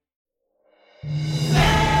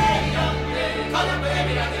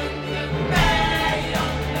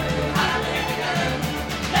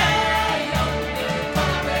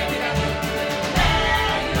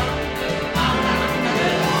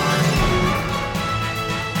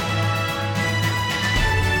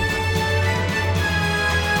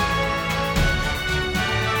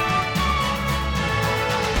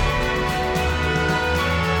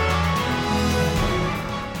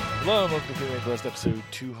Podcast, episode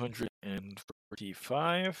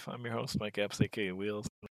 245. I'm your host, Mike Epps, aka Wheels.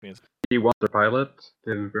 He wants the pilot,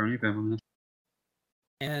 David Brony, on this.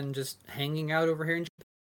 And just hanging out over here in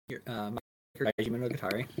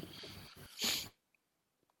Monogatari.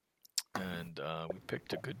 And we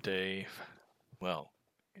picked a good day. Well,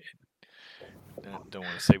 I don't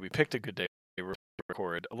want to say we picked a good day to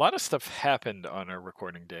record. A lot of stuff happened on our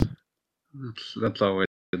recording day. That's always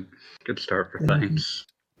a good start for things.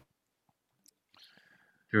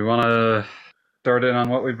 Do we want to start in on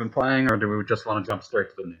what we've been playing, or do we just want to jump straight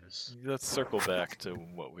to the news? Let's circle back to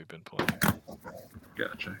what we've been playing.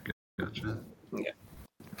 Gotcha.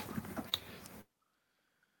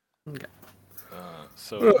 Okay.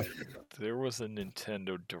 So there was a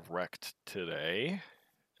Nintendo Direct today.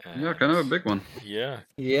 Yeah, kind of a big one. Yeah.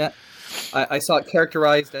 Yeah. I saw it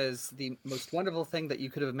characterized as the most wonderful thing that you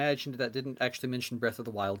could have imagined that didn't actually mention Breath of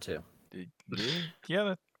the Wild 2. Yeah,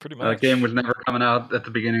 that pretty much. That game was never coming out at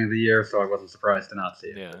the beginning of the year, so I wasn't surprised to not see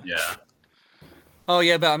it. Yeah. Oh,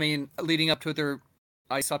 yeah, but I mean, leading up to it,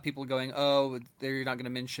 I saw people going, they're not going to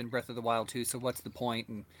mention Breath of the Wild 2, so what's the point?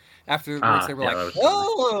 And afterwards, they were like,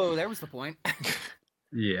 whoa, there was the point.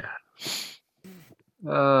 Yeah.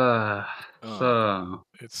 So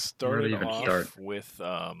it started off with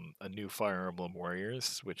a new Fire Emblem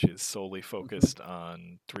Warriors, which is solely focused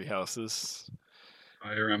on Three Houses.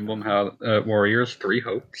 Fire Emblem Warriors, Three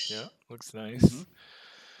Hopes. Yeah, looks nice.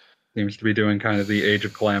 Seems to be doing kind of the Age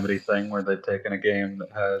of Calamity thing, where they've taken a game that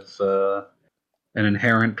has an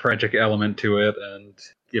inherent tragic element to it and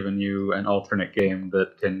given you an alternate game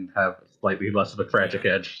that can have slightly less of a tragic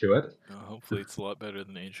edge to it. Hopefully it's a lot better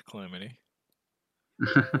than Age of Calamity.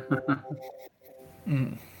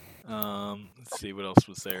 Let's see, what else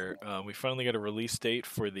was there? We finally got a release date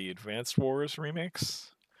for the Advanced Wars remakes.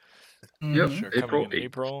 Yep, coming in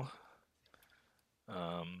April.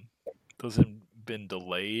 Those have been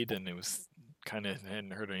delayed, and it was kind of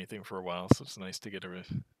hadn't heard anything for a while, so it's nice to get a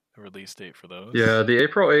release date for those. Yeah, the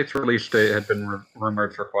April 8th release date had been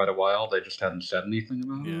rumored for quite a while. They just hadn't said anything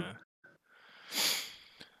about it.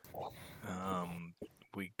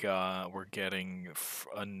 We're getting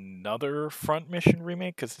another Front Mission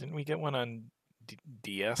remake, because didn't we get one on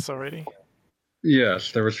DS already?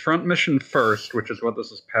 Yes, there was Front Mission First, which is what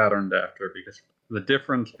this is patterned after, because the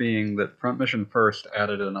difference being that Front Mission First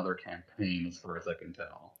added another campaign, as far as I can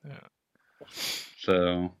tell. Yeah.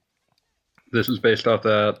 So this is based off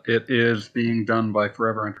that. It is being done by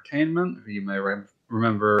Forever Entertainment, who you may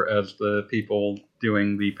remember as the people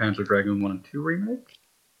doing the Panzer Dragoon 1 and 2 remake.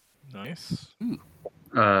 Nice.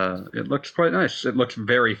 It looks quite nice. It looks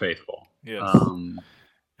very faithful. Yes.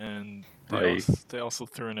 And they also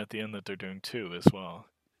threw in at the end that they're doing 2 as well.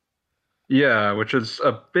 Yeah, which is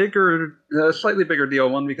a slightly bigger deal.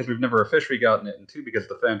 1, because we've never officially gotten it, and 2, because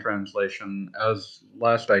the fan translation, as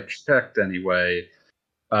last I checked anyway,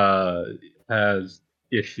 has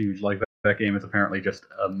issues. Like that game is apparently just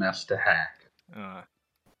a mess to hack.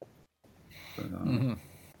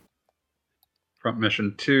 Front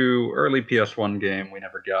Mission 2, early PS1 game, we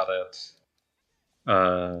never got it.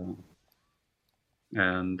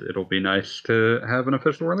 And it'll be nice to have an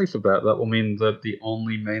official release of that. That will mean that the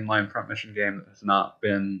only mainline Front Mission game that has not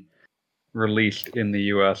been released in the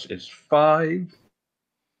US is 5.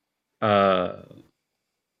 What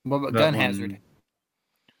about Gun Hazard?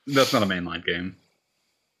 That's not a mainline game.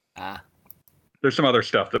 There's some other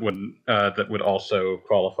stuff that would also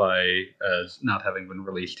qualify as not having been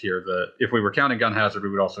released here. That if we were counting Gun Hazard, we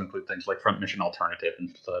would also include things like Front Mission Alternative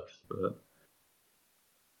and such. But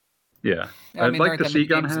yeah, I'd like to see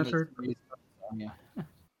Gun Hazard.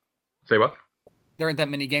 Say what? There aren't that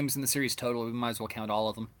many games in the series total. We might as well count all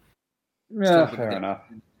of them. Yeah, fair enough.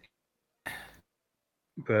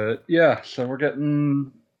 But yeah, so we're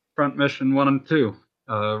getting Front Mission 1 and 2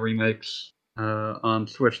 remakes on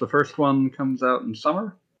Switch. The first one comes out in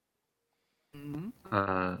summer.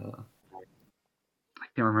 I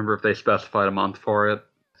can't remember if they specified a month for it.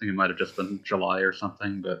 I think it might have just been July or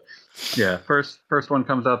something. But yeah, first one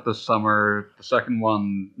comes out this summer. The second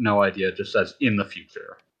one, no idea. It just says in the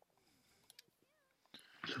future.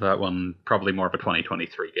 So that one probably more of a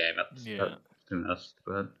 2023 game at soonest.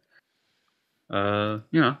 But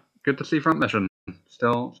good to see Front Mission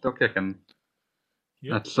still kicking.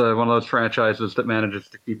 Yep. That's one of those franchises that manages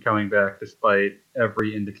to keep coming back despite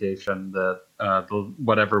every indication that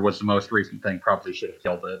whatever was the most recent thing probably should have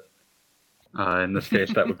killed it. In this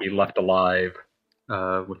case, that would be Left Alive,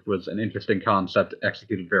 which was an interesting concept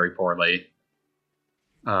executed very poorly.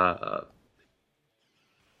 But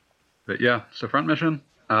yeah, so Front Mission.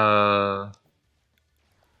 Let's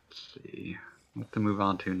see what to move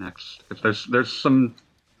on to next. There's some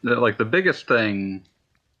like the biggest thing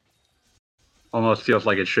almost feels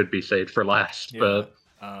like it should be saved for last. Yeah. But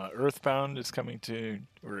Earthbound is coming to,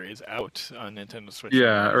 or is out on Nintendo Switch.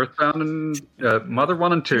 yeah, Online. Earthbound and Mother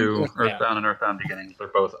 1 and 2, Yeah. Earthbound and Earthbound Beginnings, they're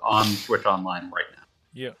both on Switch Online right now.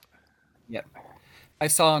 Yep. Yep. I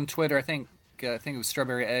saw on Twitter, I think it was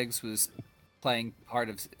Strawberry Eggs was playing part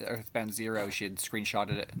of Earthbound Zero. She had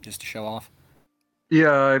screenshotted it just to show off.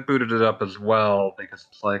 Yeah, I booted it up as well because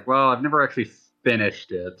it's like, well, I've never actually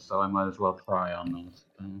finished it, so I might as well try on this.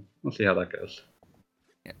 We'll see how that goes.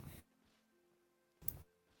 Yeah.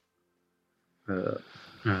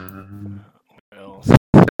 What else?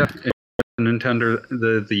 Nintendo,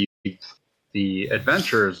 the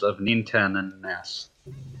Adventures of Nintendo and NES.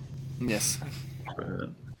 Yes.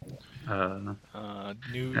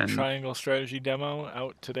 New and- Triangle Strategy demo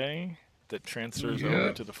out today that transfers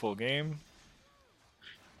over to the full game.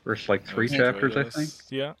 First, like 3 Enjoy chapters, I this. think.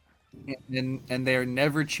 Yeah. And they're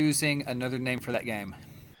never choosing another name for that game.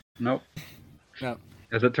 Nope. No.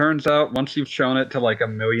 As it turns out, once you've shown it to like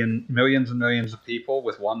millions and millions of people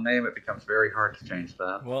with one name, it becomes very hard to change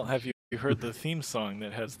that. Well, have you heard the theme song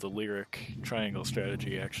that has the lyric Triangle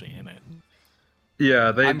Strategy actually in it?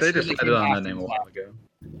 Yeah, they I'm sure they decided came on that after name a that. while ago.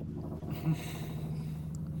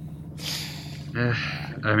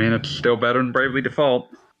 I mean, it's still better than Bravely Default.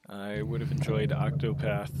 I would have enjoyed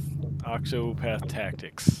Octopath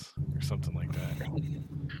Tactics or something like that.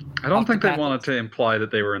 I don't think they Octopath- wanted to imply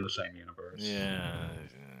that they were in the same universe. Yeah.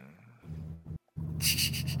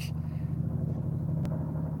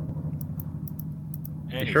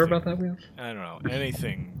 You sure about that, Wheels? I don't know.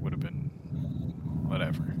 Anything would have been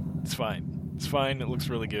whatever. It's fine. It's fine. It looks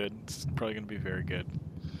really good. It's probably going to be very good.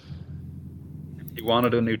 If you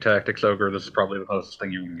wanted a new Tactics Ogre, this is probably the closest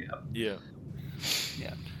thing you can get. Yeah.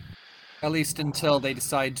 Yeah. At least until they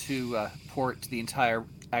decide to port the entire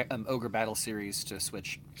Ogre Battle series to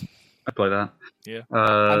Switch. I play that. Yeah.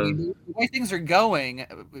 I mean, the way things are going,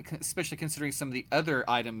 especially considering some of the other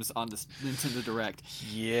items on this Nintendo Direct,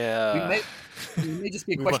 Yeah. it may just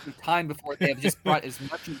be a question of time before they have just brought as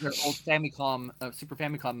much of their old Famicom, Super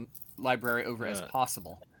Famicom library over as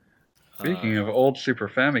possible. Speaking of old Super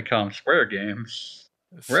Famicom Square games,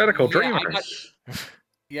 Radical Yeah, Dreamers.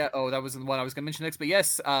 Yeah, that was the one I was going to mention next. But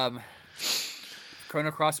yes, Chrono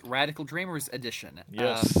Cross Radical Dreamers Edition.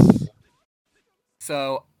 Yes.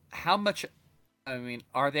 So how much? I mean,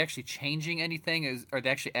 are they actually changing anything? Are they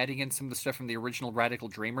actually adding in some of the stuff from the original Radical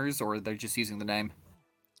Dreamers, or are they just using the name?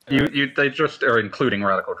 They just are including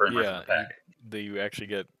Radical Dreamers in Yeah. the pack. You actually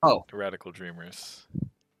get Radical Dreamers.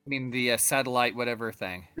 I mean, the satellite whatever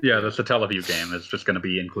thing. Yeah, the Satellaview game is just going to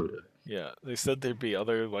be included. Yeah, they said there'd be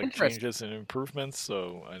other Interesting. changes and improvements,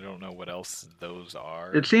 so I don't know what else those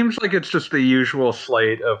are. It seems like it's just the usual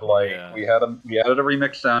slate of Yeah. we added a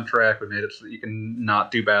remixed soundtrack. We made it so that you can not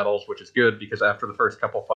do battles, which is good because after the first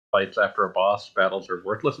couple fights after a boss, battles are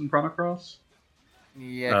worthless in Chrono Cross.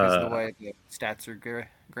 Yeah, because of the way the stats are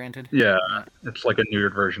granted. Yeah, it's like a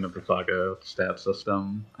newered version of the Saga stat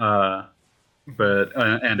system, but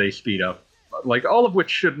and a speed up, like all of which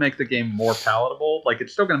should make the game more palatable. Like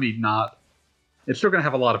it's still going to be it's still going to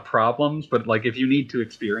have a lot of problems, but like if you need to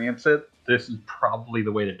experience it, this is probably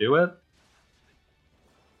the way to do it.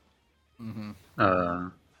 Mm-hmm.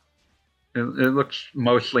 It looks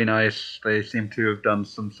mostly nice. They seem to have done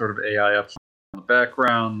some sort of AI ups on the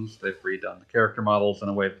backgrounds. They've redone the character models in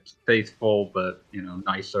a way that's faithful, but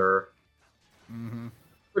nicer. Mm-hmm.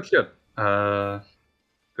 Looks good.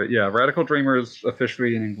 But yeah, Radical Dreamers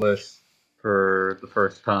officially in English for the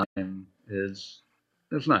first time is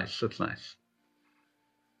nice. It's nice.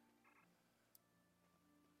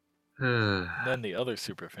 Then the other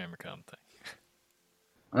Super Famicom thing.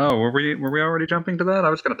 Oh, were we already jumping to that? I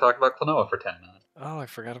was going to talk about Klonoa for 10 minutes. Oh, I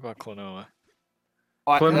forgot about Klonoa.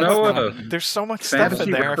 Klonoa. There's so much stuff in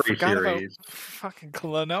Fantasy there. I Reverie forgot series. about fucking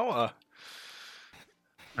Klonoa.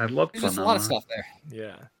 I love There's Klonoa. just a lot of stuff there.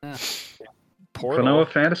 Yeah. Yeah. Portal. Klonoa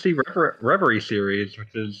Fantasy Reverie series,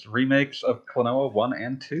 which is remakes of Klonoa 1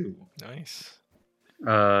 and 2. Nice.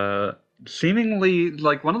 Seemingly,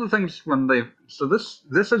 like one of the things when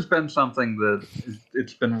this has been something that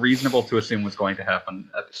it's been reasonable to assume was going to happen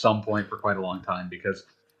at some point for quite a long time, because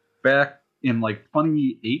back in like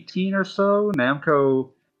 2018 or so,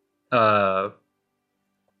 Namco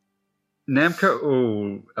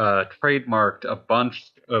trademarked a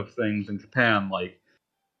bunch of things in Japan, like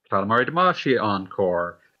Katamari Damacy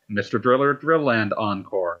Encore, Mr. Driller Drillland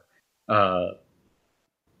Encore, Klonoa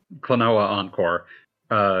Encore.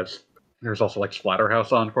 There's also like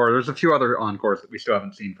Splatterhouse Encore. There's a few other Encores that we still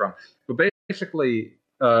haven't seen from. But basically,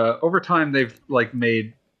 over time they've like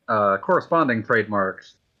made corresponding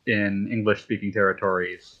trademarks in English-speaking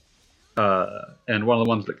territories. And one of the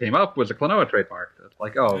ones that came up was a Klonoa trademark. It's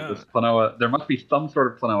like, this Klonoa, there must be some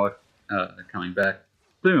sort of Klonoa coming back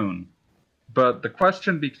soon. But the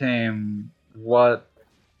question became, what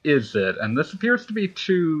is it? And this appears to be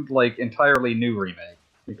two entirely new remakes,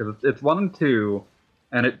 because it's 1 and 2,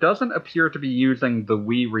 and it doesn't appear to be using the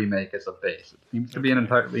Wii remake as a base. It seems to be an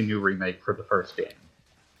entirely new remake for the first game.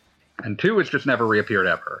 And 2 has just never reappeared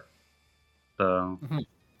ever. So,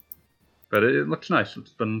 but it looks nice.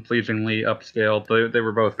 It's been pleasingly upscaled. They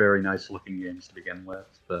were both very nice looking games to begin with.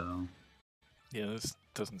 So, yeah, this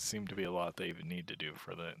doesn't seem to be a lot they even need to do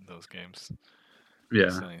for those games. Yeah,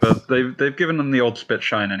 nice. But they've given them the old spit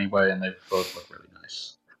shine anyway, and they both look really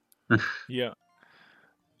nice. Yeah.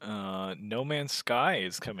 No Man's Sky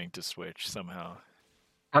is coming to Switch somehow.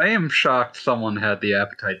 I am shocked someone had the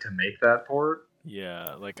appetite to make that port.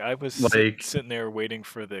 Yeah, I was sitting there waiting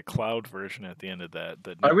for the cloud version at the end of that.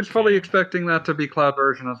 I was fully expecting that to be cloud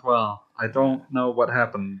version as well. I don't know what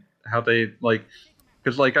happened. How they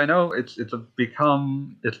because I know it's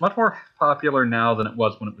much more popular now than it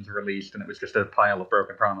was when it was released, and it was just a pile of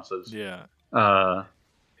broken promises. Yeah.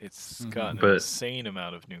 It's got an insane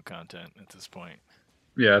amount of new content at this point.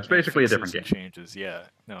 Yeah, it's basically a different game. Changes, yeah.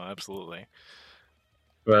 No, absolutely.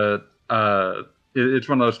 But it's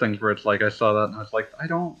one of those things where it's I saw that and I was like, I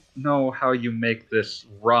don't know how you make this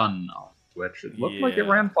run on Switch. It looked like it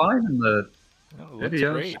ran fine in the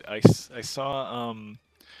videos. Great. I saw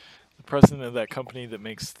the president of that company that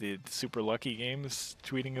makes the Super Lucky games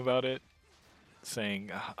tweeting about it, saying,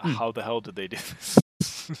 how the hell did they do this?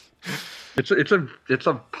 It's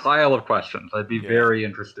a pile of questions. I'd be very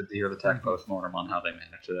interested to hear the tech postmortem on how they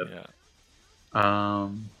managed it. Yeah. I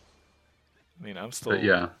mean, I'm still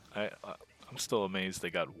I'm still amazed they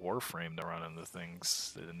got Warframe to run on the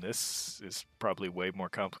things, and this is probably way more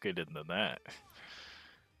complicated than that.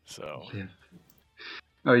 So. Yeah.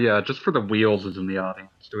 Oh yeah, just for the wheels is in the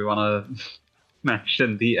audience. Do we want to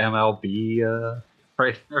mention the MLB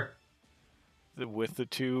trailer? With the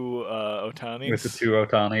two Otanis? With the two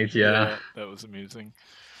Otanis, yeah. That was amusing.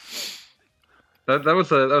 That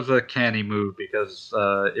was a canny move, because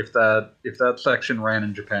if that section ran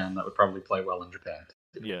in Japan, that would probably play well in Japan.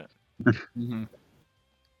 Yeah.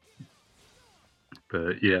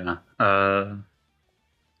 But yeah.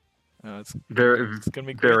 It's gonna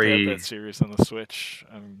be great to have that series on the Switch.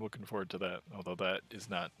 I'm looking forward to that. Although that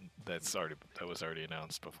was already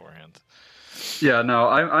announced beforehand. Yeah, no,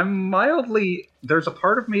 I'm mildly. There's a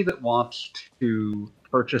part of me that wants to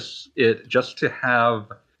purchase it just to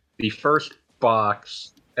have the first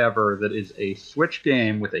box ever that is a Switch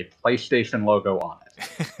game with a PlayStation logo on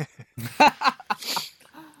it.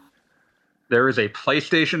 There is a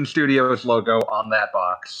PlayStation Studios logo on that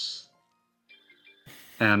box.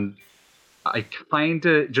 And I kind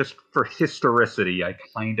of, just for historicity, I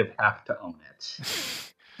kind of have to own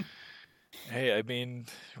it. Hey, I mean,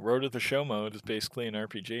 Road to the Show mode is basically an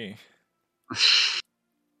RPG.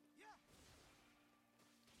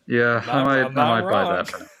 Yeah, I might buy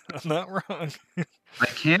that. I'm not wrong.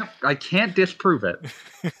 I can't disprove it.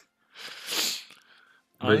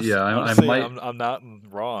 But yeah, honestly, I might. I'm not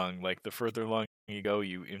wrong. The further along you go,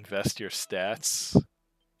 you invest your stats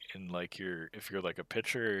in if you're a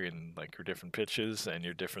pitcher and your different pitches and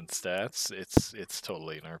your different stats. It's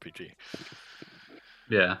totally an RPG.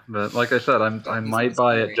 Yeah, but like I said, I might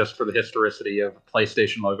buy it just for the historicity of a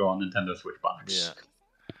PlayStation logo on Nintendo Switch box.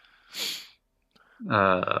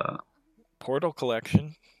 Yeah. Portal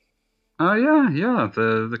Collection. Oh yeah,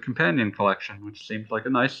 the companion collection, which seems like a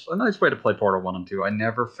nice way to play Portal 1 and 2. I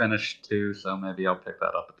never finished 2, so maybe I'll pick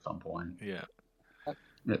that up at some point. Yeah.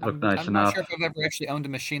 It looked nice enough. I'm not sure if I've ever actually owned a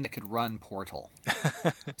machine that could run Portal.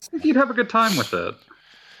 I think you'd have a good time with it.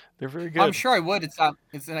 They're very good. I'm sure I would. It's a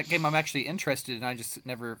game I'm actually interested in. I just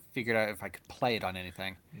never figured out if I could play it on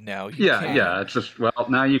anything. Now you can. Yeah. It's just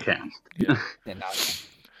now you can. Yeah. Yeah, now I can.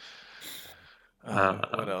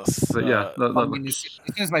 What else? But yeah, as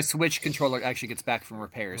soon as my Switch controller actually gets back from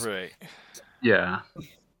repairs. Right. Yeah.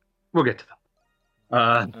 We'll get to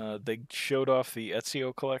that. They showed off the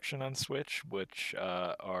Ezio collection on Switch, which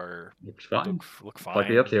looks fine. Look fine. Like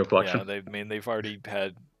the Ezio collection. Yeah, they've already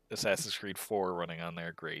had Assassin's Creed 4 running on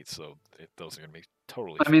there. Great, so those are going to be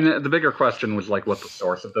totally fine. I mean, the bigger question was what the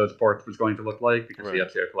source of those ports was going to look like, because the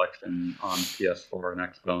Ezio collection on PS4 and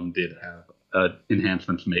Xbox did have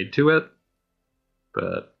enhancements made to it.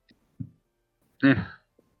 But yeah.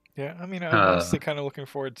 Yeah, I mean, I'm honestly kind of looking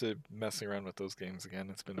forward to messing around with those games again.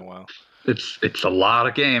 It's been a while. It's a lot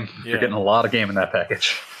of game. Yeah. You're getting a lot of game in that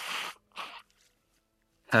package.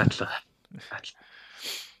 That's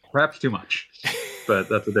perhaps too much, but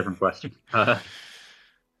that's a different question.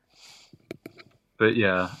 But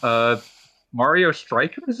yeah, Mario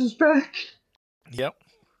Strikers is back. Yep.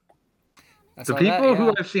 The people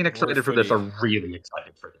who I've seen excited for this are really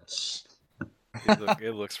excited for this.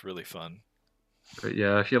 It looks really fun. But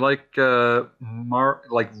yeah, if you like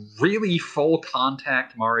really full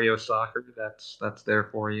contact Mario Soccer, that's there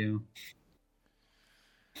for you.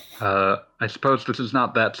 I suppose this is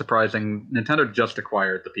not that surprising. Nintendo just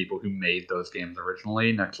acquired the people who made those games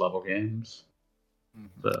originally, Next Level Games.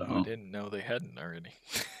 So, I didn't know they hadn't already.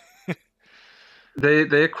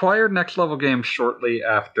 They acquired Next Level Games shortly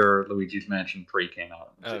after Luigi's Mansion 3 came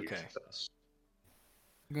out. Okay. Success.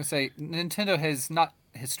 I'm going to say, Nintendo has not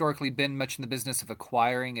historically been much in the business of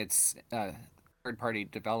acquiring its third-party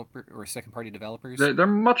developer or second-party developers. They're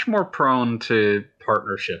much more prone to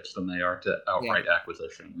partnerships than they are to outright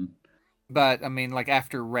acquisition. But, I mean, like,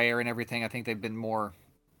 after Rare and everything, I think they've been more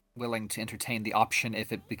willing to entertain the option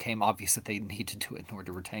if it became obvious that they need to do it in order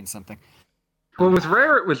to retain something. Well, with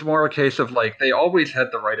Rare, it was more a case of, like, they always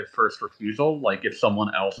had the right of first refusal. Like, if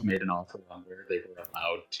someone else made an offer on Rare, they were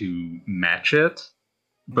allowed to match it.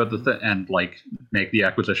 But and make the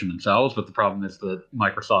acquisition themselves. But the problem is that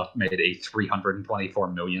Microsoft made a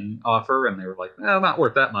 $324 million offer, and they were like, not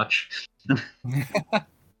worth that much.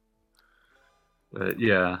 But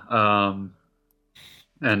yeah,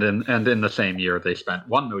 and in the same year, they spent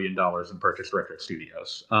 $1 million and purchased Retro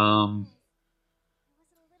Studios.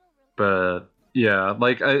 But yeah,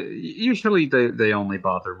 usually they only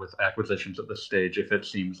bother with acquisitions at this stage if it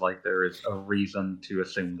seems like there is a reason to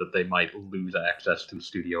assume that they might lose access to the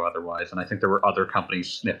studio otherwise. And I think there were other companies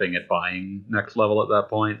sniffing at buying Next Level at that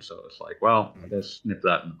point, so it's like, well, I guess nip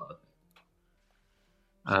that in the bud.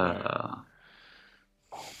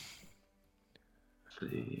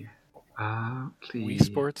 Let's see. Wii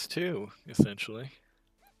Sports 2, essentially.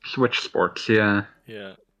 Switch Sports, yeah.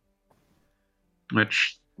 Yeah.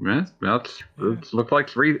 Which. Yeah, it looked like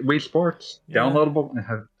Wii Sports. Yeah.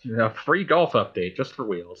 Downloadable, free golf update just for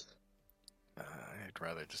wheels. I'd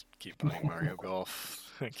rather just keep playing Mario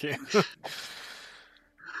Golf. Thank you.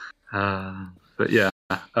 But yeah,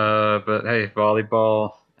 but hey,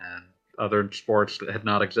 volleyball and other sports that had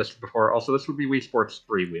not existed before. Also, this would be Wii Sports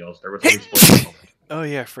 3 wheels. There was Wii Sports. Oh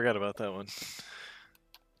yeah, I forgot about that one.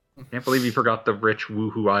 Can't believe you forgot the rich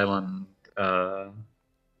Woohoo Island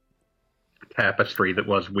tapestry that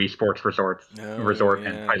was Wii Sports Resort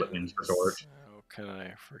and Pilot Wings Resort. How can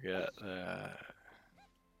I forget that?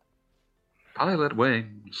 Pilot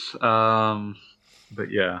Wings. But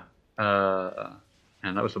yeah.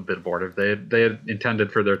 And that was a bit abortive. They had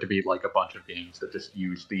intended for there to be like a bunch of games that just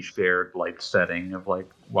used the shared like setting of like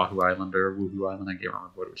Wahoo Island or Woohoo Island. I can't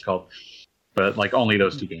remember what it was called. But like only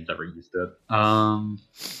those two games ever used it. To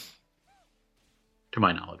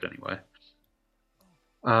my knowledge anyway.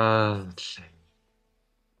 Let's see. I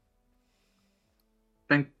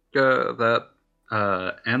think that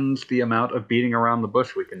ends the amount of beating around the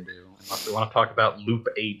bush we can do. Unless we want to talk about Loop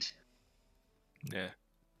 8. Yeah.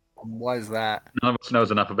 Why is that? None of us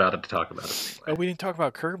knows enough about it to talk about it. Anyway. Oh, we didn't talk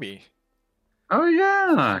about Kirby. Oh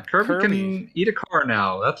yeah, Kirby can eat a car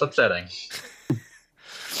now. That's upsetting.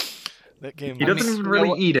 That game. He doesn't even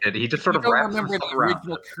really eat it. He just sort of wraps himself around. You don't remember the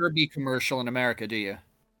original Kirby commercial in America, do you?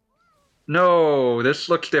 No, this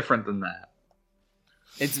looks different than that.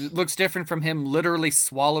 It looks different from him literally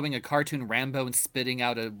swallowing a cartoon Rambo and spitting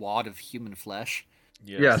out a wad of human flesh.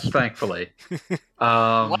 Yes, thankfully.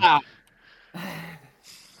 Wow.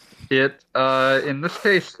 It in this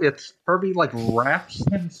case, it's Kirby like wraps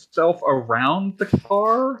himself around the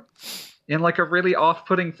car in like a really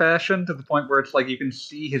off-putting fashion to the point where it's like you can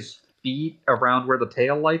see his feet around where the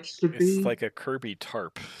tail lights should be. It's like a Kirby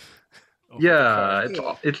tarp. Yeah,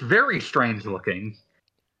 it's very strange looking.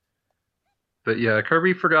 But yeah,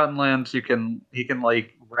 Kirby Forgotten Lands, he can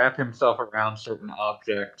like wrap himself around certain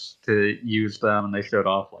objects to use them, and they showed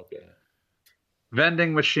off like a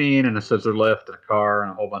vending machine and a scissor lift and a car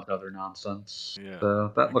and a whole bunch of other nonsense. Yeah,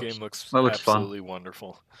 so that game looks absolutely fun.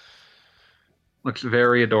 Wonderful. Looks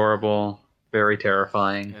very adorable, very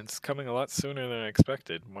terrifying. And it's coming a lot sooner than I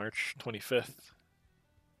expected. March 25th.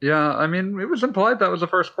 Yeah, I mean, it was implied that was a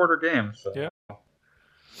first quarter game. So. Yeah.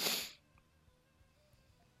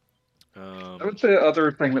 I would say the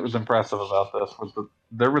other thing that was impressive about this was that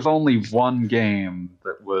there was only one game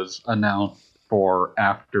that was announced for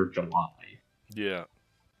after July. Yeah.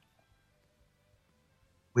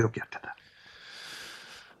 We'll get to that.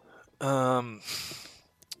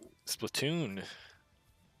 Splatoon.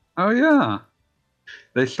 Oh, yeah.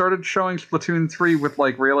 They started showing Splatoon 3 with,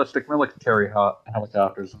 like, realistic military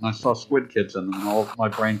helicopters, and I saw Squid Kids in them, and all my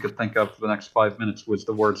brain could think of for the next 5 minutes was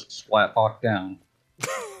the words Splat Hawk Down.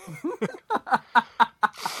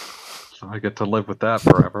 So I get to live with that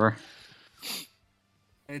forever.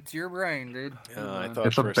 It's your brain, dude. I thought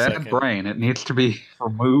it's a for bad second, brain. It needs to be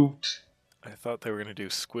removed. I thought they were gonna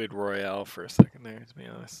do Squid Royale for a second there, to be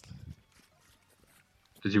honest.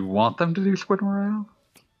 Did you want them to do Squid Royale?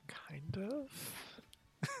 Kind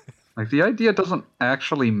of. Like, the idea doesn't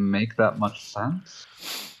actually make that much sense.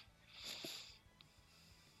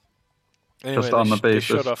 Anyway, Just on the basis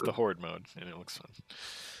they shut off the horde mode, and it looks fun.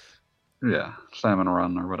 Yeah, Salmon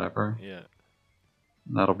Run or whatever. Yeah.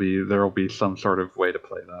 There'll be some sort of way to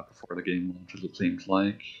play that before the game launches, it seems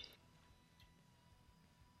like.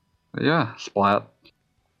 But yeah, Splat.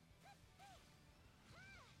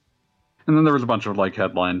 And then there was a bunch of like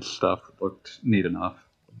headline stuff that looked neat enough.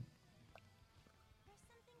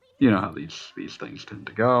 You know how these things tend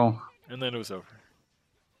to go. And then it was over.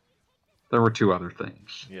 There were two other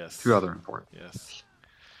things. Yes. Two other important. Yes.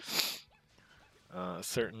 A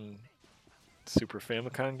certain Super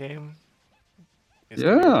Famicom game.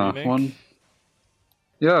 Yeah,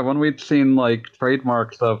 one we'd seen like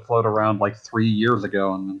trademarks float around like 3 years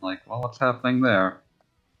ago, and then like, well, what's happening there?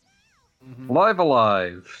 Mm-hmm. Live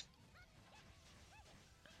Alive.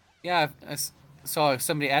 Yeah, I saw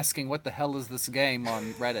somebody asking, "What the hell is this game?"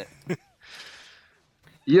 on Reddit.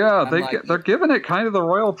 Yeah, they're giving it kind of the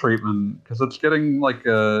royal treatment because it's getting like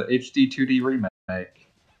a HD 2D remake.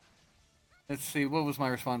 Let's see, what was my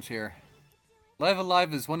response here? Live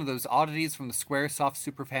Alive is one of those oddities from the Squaresoft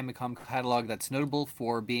Super Famicom catalog that's notable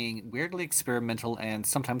for being weirdly experimental and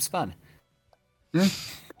sometimes fun. Yeah.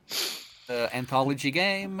 Anthology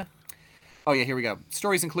game. Oh yeah, here we go.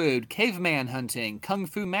 Stories include caveman hunting, kung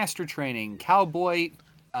fu master training, cowboy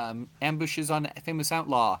ambushes on famous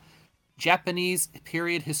outlaw, Japanese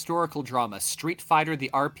period historical drama, Street Fighter the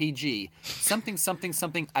RPG, something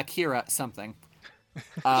Akira something,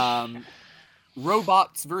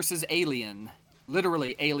 robots versus Alien.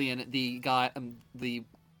 Literally Alien, the guy, the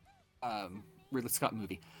Ridley Scott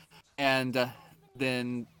movie, and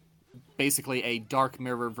then basically a Dark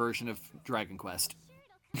Mirror version of Dragon Quest.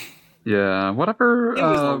 Yeah, whatever. It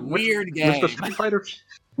was a weird game.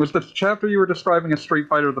 Was the chapter you were describing a Street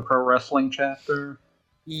Fighter the pro wrestling chapter?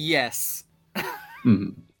 Yes.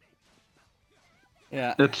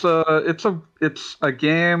 Yeah. It's a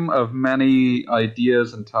game of many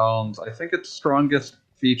ideas and tones. I think its strongest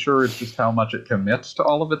feature is just how much it commits to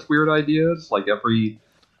all of its weird ideas. Like, every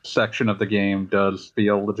section of the game does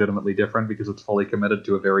feel legitimately different because it's fully committed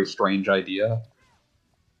to a very strange idea.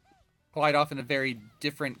 Quite often a very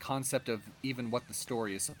different concept of even what the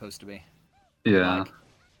story is supposed to be. Yeah. Like,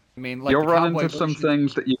 I mean, like, you'll run into some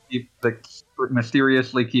things that that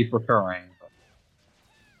mysteriously keep recurring.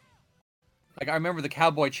 Like, I remember the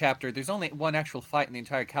cowboy chapter. There's only one actual fight in the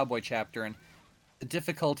entire cowboy chapter, and the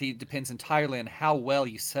difficulty depends entirely on how well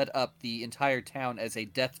you set up the entire town as a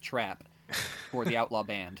death trap for the outlaw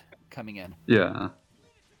band coming in. Yeah.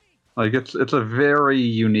 Like, it's a very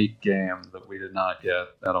unique game that we did not get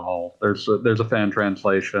at all. There's a fan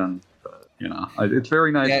translation, but, you know, it's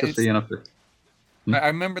very nice to see. I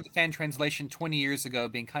remember the fan translation 20 years ago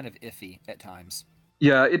being kind of iffy at times.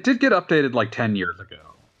 Yeah, it did get updated like 10 years ago.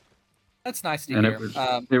 That's nice to hear.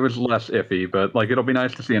 It was less iffy, but like, it'll be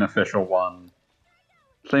nice to see an official one.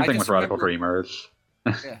 Same thing with Radical Dreamers.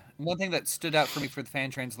 Yeah, one thing that stood out for me for the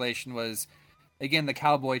fan translation was, again, the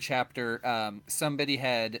cowboy chapter. Somebody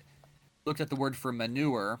had looked at the word for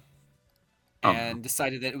manure and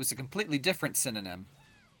decided that it was a completely different synonym.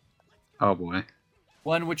 Oh boy.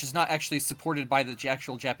 One which is not actually supported by the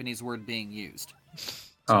actual Japanese word being used.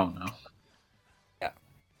 Oh no. Yeah.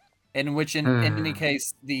 In which, in any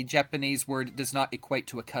case, the Japanese word does not equate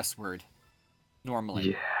to a cuss word,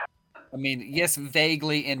 normally. Yeah. I mean, yes,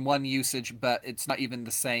 vaguely in one usage, but it's not even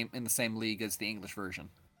the same in the same league as the English version.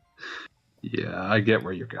 Yeah, I get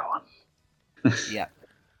where you're going. Yeah.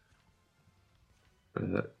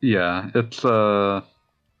 Yeah, it's it'll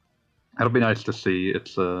be nice to see.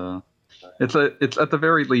 It's at the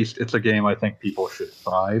very least, it's a game I think people should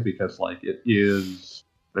try because, like, there's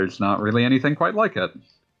not really anything quite like it.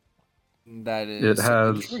 That is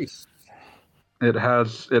the truth. It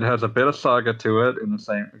has a bit of saga to it in the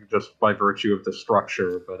same, just by virtue of the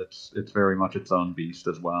structure, but it's very much its own beast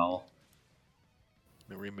as well.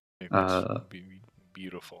 The remake would be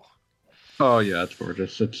beautiful. Oh yeah, it's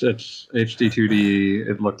gorgeous. It's HD 2D.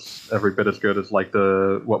 It looks every bit as good as like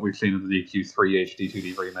what we've seen in the DQ3 HD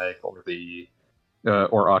 2D remake or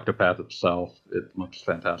Octopath itself. It looks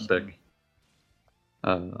fantastic.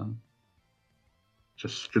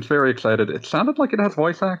 Just very excited. It sounded like it has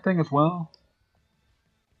voice acting as well,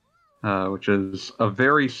 which is a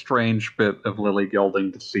very strange bit of Lily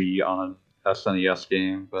Gilding to see on an SNES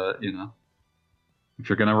game. But, you know, If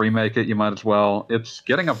you're gonna remake it, you might as well. It's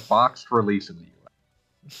getting a boxed release in the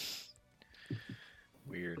US.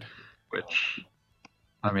 Weird. Which,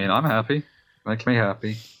 I mean, I'm happy. Makes me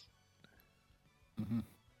happy.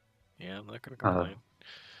 Yeah, I'm not gonna complain.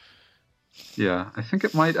 Yeah, I think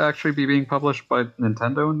it might actually be being published by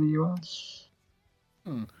Nintendo in the US.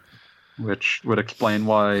 Which would explain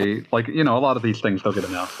why, like, a lot of these things they'll get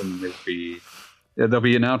announced and they'll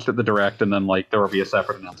be announced at the Direct, and then there will be a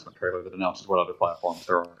separate announcement trailer that announces what other platforms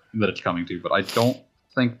that it's coming to. But I don't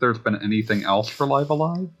think there's been anything else for Live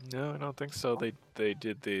Alive. No, I don't think so. They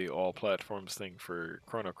did the all platforms thing for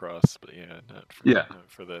Chrono Cross, but not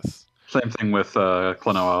for this. Same thing with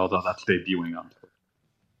Klonoa, although that's debuting on Twitch.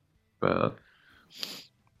 But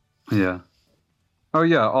yeah. Oh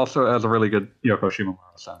yeah, also has a really good Yoko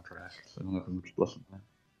Shimomura soundtrack. So I don't know if we should listen to that.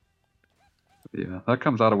 Yeah, that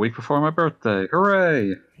comes out a week before my birthday.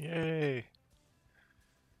 Hooray! Yay!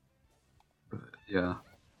 But, yeah.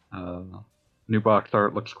 New box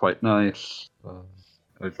art looks quite nice.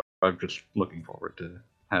 I'm just looking forward to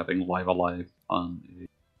having Live Alive on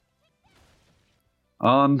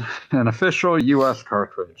an official US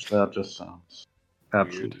cartridge. That just sounds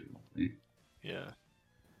absolutely lovely. Yeah.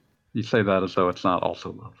 You say that as though it's not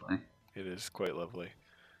also lovely. It is quite lovely.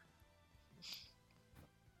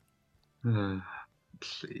 Let's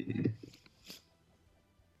see.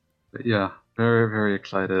 But yeah, very, very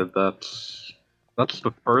excited. That's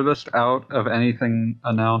the furthest out of anything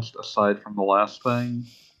announced aside from the last thing.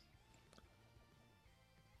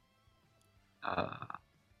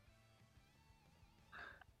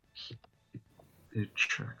 It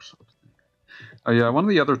checks something. Oh yeah, one of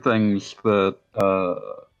the other things that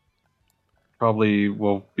probably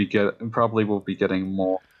will be getting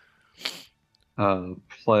more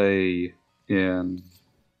play in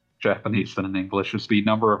Japanese than in English is the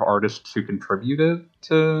number of artists who contributed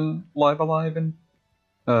to Live Alive and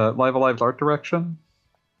Live Alive's art direction.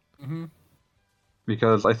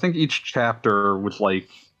 Because I think each chapter was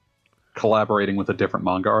collaborating with a different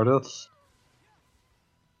manga artist.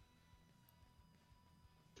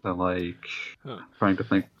 So trying to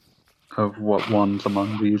think of what ones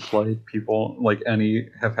among these people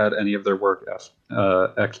have had any of their work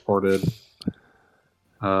exported.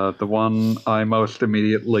 The one I most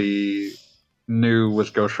immediately knew was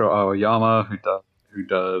Gosho Aoyama, who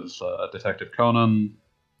does Detective Conan.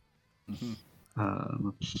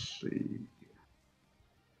 Let's see.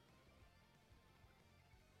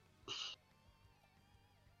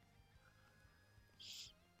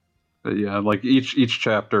 But yeah, each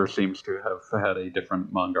chapter seems to have had a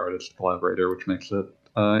different manga artist collaborator, which makes it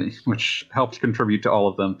which helps contribute to all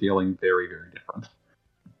of them feeling very, very different.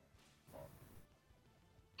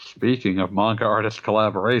 Speaking of manga artist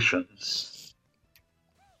collaborations,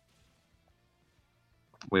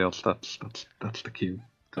 well, that's the cue.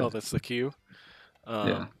 Oh, that's the cue.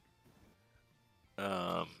 Yeah.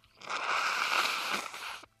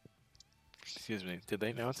 Excuse me. Did they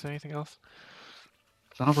announce anything else?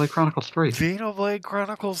 Xenoblade Chronicles 3. Xenoblade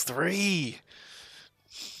Chronicles 3!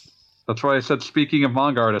 That's why I said, speaking of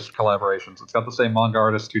manga artist collaborations, it's got the same manga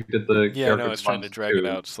artist who did the Yeah, no, I was trying to drag it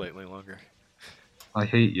out slightly longer. I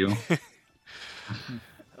hate you.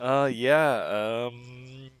 I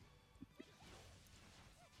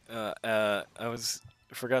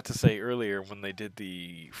forgot to say earlier when they did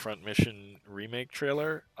the Front Mission remake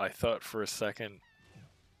trailer, I thought for a second,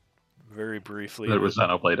 very briefly, that it was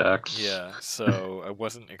Xenoblade X. Yeah, so I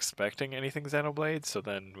wasn't expecting anything Xenoblade, so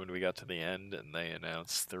then when we got to the end and they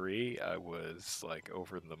announced 3, I was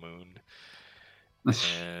over the moon.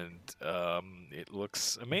 And it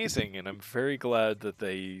looks amazing, and I'm very glad that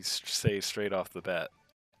they say straight off the bat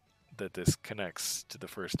that this connects to the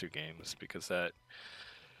first 2 games, because that...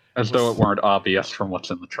 As though it weren't obvious from what's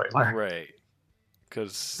in the trailer. Right.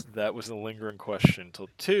 Because that was a lingering question until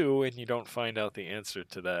 2, and you don't find out the answer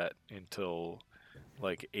to that until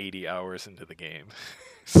 80 hours into the game.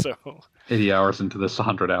 So 80 hours into this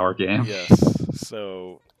 100-hour game. Yes.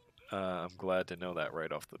 So I'm glad to know that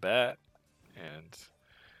right off the bat. And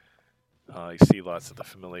you see lots of the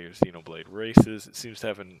familiar Xenoblade races. It seems to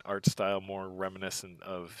have an art style more reminiscent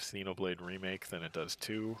of Xenoblade Remake than it does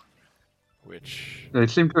 2, which... They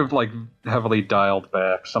seem to have heavily dialed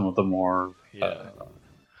back some of the more... Yeah.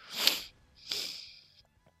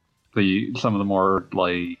 Some of the more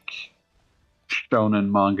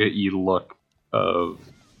shonen manga-y look of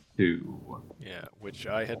 2. Yeah, which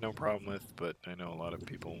I had no problem with, but I know a lot of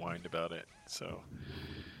people whined about it, so...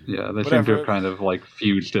 Yeah, they seem to have kind of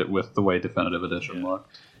fused it with the way Definitive Edition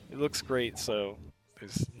looked. It looks great, so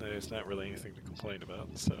there's not really anything to complain about,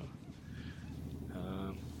 so...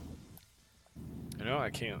 I know.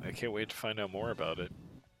 I can't wait to find out more about it.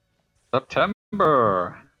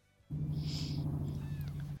 September.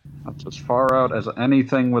 That's as far out as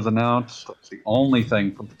anything was announced. That's the only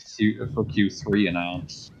thing for Q3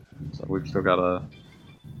 announced. So we've still got a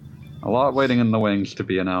lot waiting in the wings to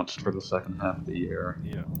be announced for the second half of the year.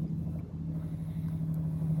 Yeah.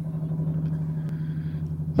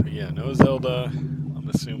 So yeah, no Zelda. I'm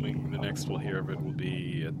assuming the next we'll hear of it will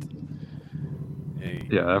be at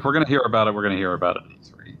Yeah, if we're gonna hear about it, we're gonna hear about it at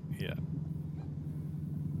E3. Yeah.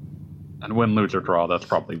 And win, lose, or draw, that's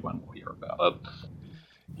probably when we'll hear about it.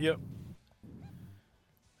 Yep.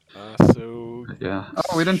 So yeah.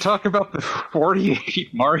 Oh, we didn't talk about the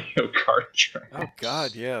 48 Mario Kart tracks. Oh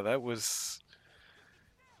God, yeah, that was.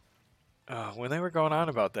 When they were going on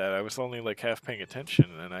about that, I was only like half paying attention,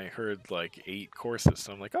 and I heard like 8 courses.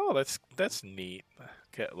 So I'm like, oh, that's neat.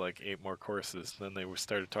 Get like 8 more courses. Then they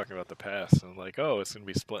started talking about the pass, and I'm like, oh, it's gonna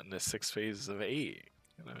be split into 6 phases of 8.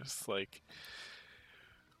 And I was like,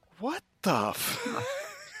 what the?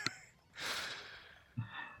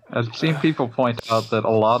 I've seen people point out that a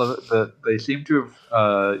lot of it, that they seem to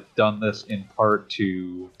have done this in part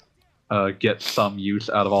to get some use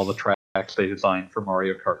out of all the tracks they designed for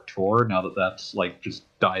Mario Kart Tour. Now that that's like just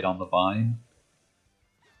died on the vine,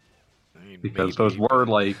 I mean, because maybe, those were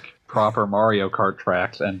like proper Mario Kart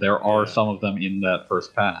tracks, and there are some of them in that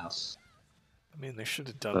first pass. I mean, they should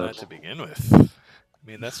have done that to begin with. I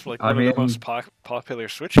mean, that's like one of the most popular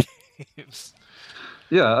Switch games.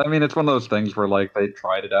 Yeah, I mean, it's one of those things where, like, they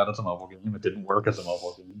tried it out as a mobile game. It didn't work as a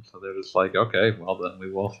mobile game. So they're just like, okay, well, then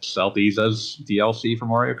we will sell these as DLC for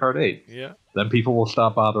Mario Kart 8. Yeah. Then people will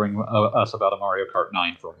stop bothering us about a Mario Kart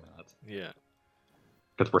 9 format. Yeah.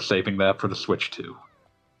 Because we're saving that for the Switch 2.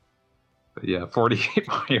 But yeah, 48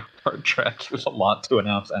 Mario Kart tracks was a lot to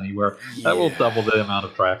announce anywhere. Yeah. That will double the amount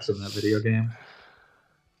of tracks in that video game.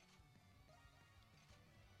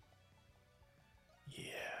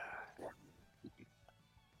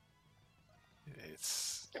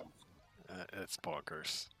 It's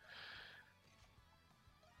bonkers.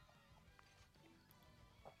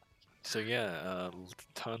 So yeah,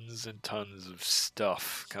 tons and tons of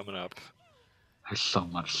stuff coming up. There's so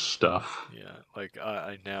much stuff. Yeah, like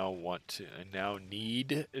I now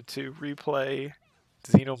need to replay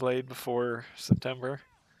Xenoblade before September.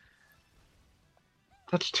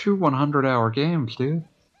 That's 2 100-hour games, dude.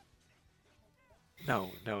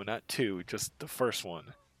 No, not 2, just the first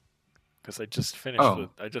one. Because I just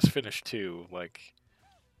finished 2. Like,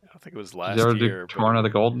 I don't think it was last year. Did you ever do Torna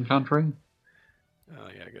the Golden Country? Oh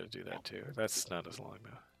yeah, I gotta do that too. That's not as long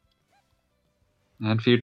though. And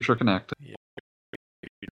Future Connect. Yeah,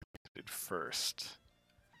 first.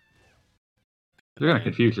 You're gonna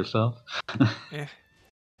confuse yourself. Yeah.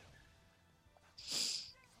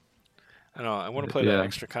 I know. I want to play that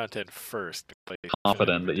extra content first.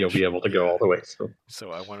 Confident that you'll be able to go all the way through.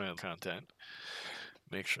 So I want to content.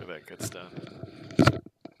 Make sure that gets done.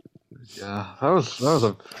 Yeah, that was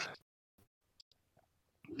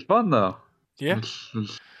fun though. Yeah.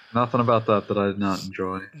 There's nothing about that I did not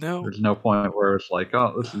enjoy. No. There's no point where it's like,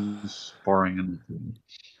 oh, this is boring and.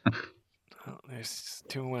 There's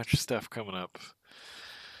too much stuff coming up.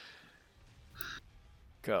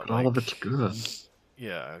 All of it's good.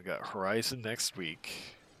 Yeah, I got Horizon next week.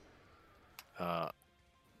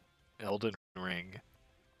 Elden Ring.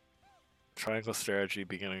 Triangle Strategy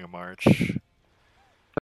beginning of March.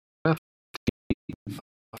 I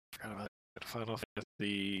forgot about Final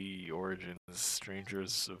Fantasy Origins,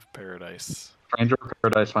 Strangers of Paradise. Stranger of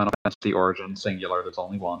Paradise, Final Fantasy Origins, singular. There's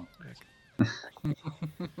only one.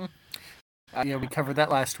 Yeah, we covered that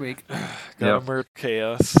last week. Got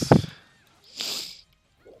Chaos.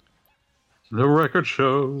 The record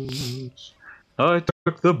shows I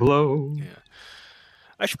took the blow. Yeah.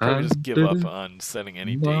 I should probably just give up on setting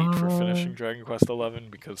any date for finishing Dragon Quest XI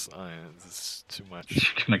because this is too much.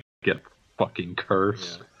 You're gonna get fucking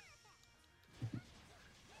cursed.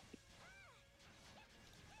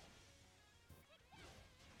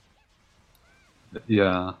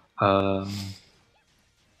 Yeah.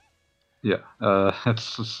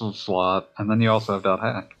 It's a slot. And then you also have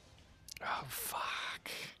 .hack. Oh,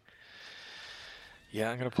 fuck.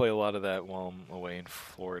 Yeah, I'm gonna play a lot of that while I'm away in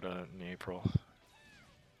Florida in April.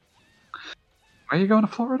 Are you going to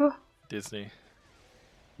Florida? Disney.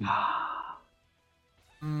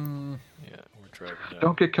 Mm. Yeah, we're driving down.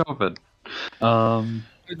 Don't get COVID.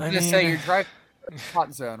 Say you're driving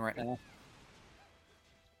hot zone right now.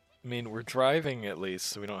 I mean, we're driving at least,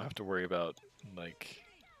 so we don't have to worry about, like...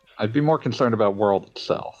 I'd be more concerned about World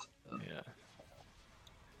itself. Yeah.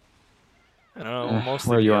 I don't know, we'll mostly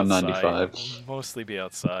where are you be on outside. 95? We'll mostly be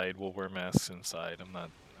outside. We'll wear masks inside. I'm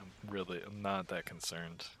I'm not that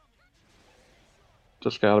concerned.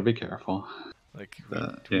 Just gotta be careful. Like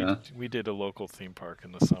yeah. we did a local theme park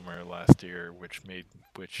in the summer last year, which made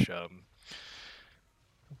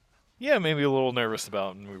me a little nervous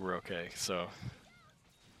about, and we were okay. So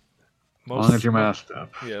As long as you're masked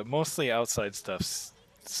up. Yeah, mostly outside stuff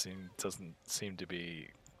doesn't seem to be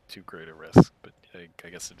too great a risk, but I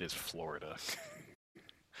guess it is Florida.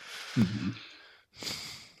 Mm-hmm.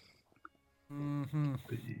 Mm-hmm.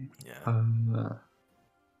 Yeah.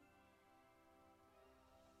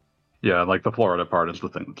 Yeah, like the Florida part is the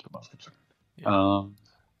thing that's the most concerning. Yeah.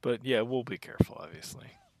 But yeah, we'll be careful, obviously.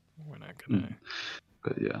 We're not gonna.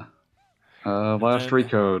 But yeah. Last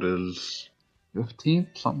recode is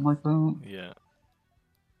 15th, something like that. Yeah.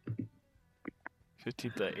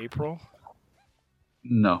 15th of April?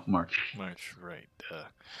 No, March. March, right.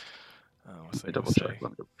 What's I double check.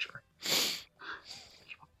 Let me double check.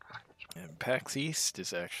 And PAX East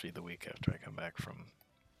is actually the week after I come back from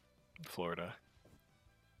Florida.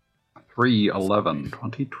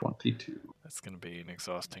 3/11/2022. That's going to be an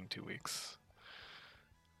exhausting 2 weeks.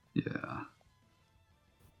 Yeah.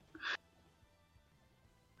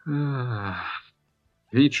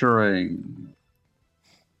 Featuring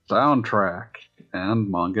soundtrack and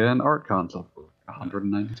manga and art concept book.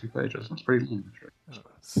 192 pages. That's pretty long.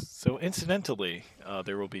 So incidentally,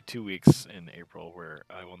 there will be 2 weeks in April where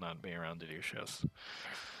I will not be around to do shows.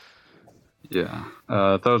 Yeah.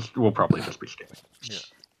 Those will probably just be skipping. Yeah.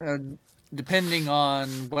 Depending on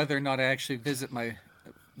whether or not I actually visit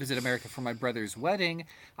America for my brother's wedding,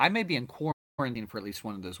 I may be in quarantine for at least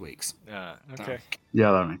one of those weeks. Okay. Yeah,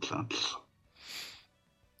 that makes sense.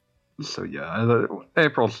 So yeah,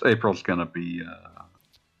 April's gonna be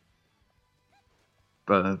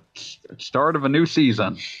the start of a new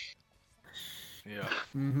season. Yeah.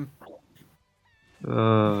 Mm-hmm.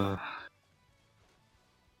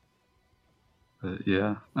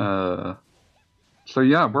 Yeah. So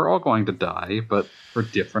yeah, we're all going to die, but for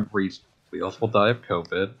different reasons. Wheels will die of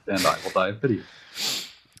COVID, and I will die of video.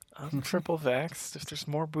 I'm triple vaxxed. If there's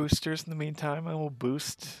more boosters in the meantime, I will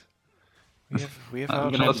boost. We have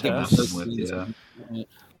tests.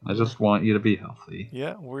 I just want you to be healthy.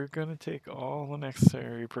 Yeah, we're gonna take all the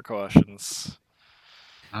necessary precautions.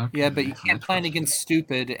 Okay. Yeah, but you can't plan against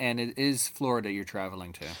stupid, and it is Florida you're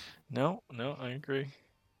traveling to. No, I agree.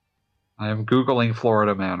 I am Googling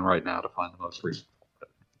Florida man right now to find the most recent.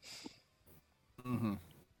 Mm-hmm.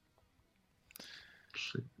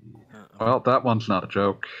 Well, that one's not a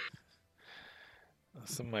joke.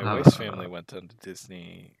 So my wife's family went to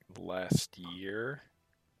Disney last year.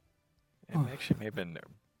 It actually may have been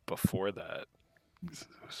before that. It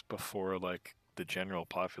was before like the general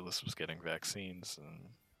populace was getting vaccines,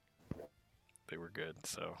 and they were good.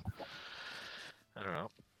 So I don't know.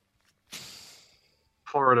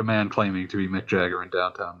 Florida man claiming to be Mick Jagger in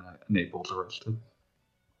downtown Naples arrested.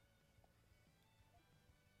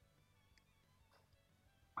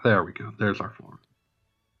 There we go. There's our Florida.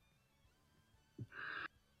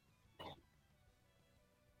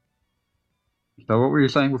 So what were you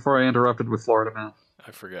saying before I interrupted with Florida man? I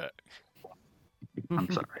forgot.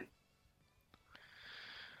 I'm sorry.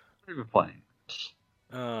 What have you been playing?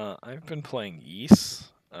 I've been playing Ys.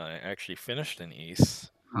 I actually finished an Ys.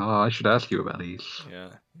 Oh, I should ask you about Ys.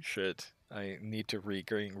 Yeah, you should. I need to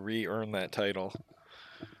re-earn that title.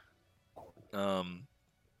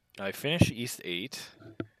 I finished Ys 8.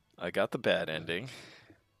 I got the bad ending.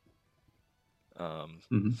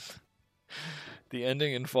 The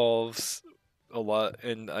ending involves a lot,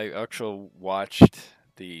 and I actually watched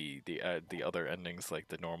the other endings, like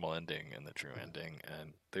the normal ending and the true ending,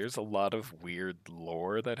 and there's a lot of weird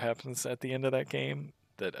lore that happens at the end of that game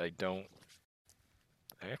that I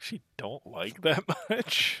actually don't like that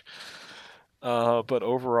much. But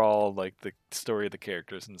overall, like the story of the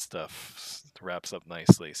characters and stuff wraps up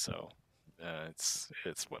nicely, so it's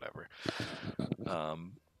whatever.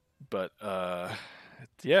 But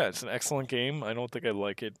yeah, it's an excellent game. I don't think I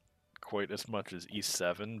like it quite as much as Ys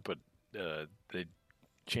 7, but the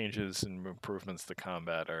changes and improvements to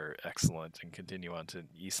combat are excellent, and continue on to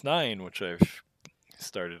Ys 9, which I've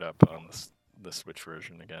started up on the Switch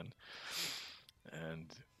version again,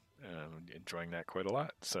 and enjoying that quite a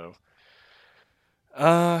lot. So,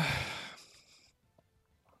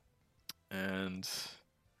 and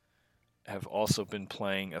have also been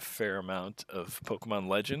playing a fair amount of Pokemon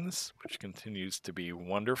Legends, which continues to be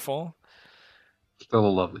wonderful. Still a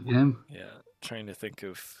lovely game. Yeah, trying to think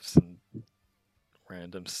of some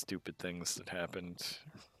random stupid things that happened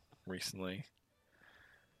recently.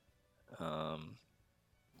 I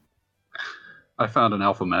found an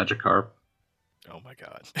Alpha Magikarp. Oh my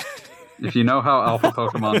god. If you know how Alpha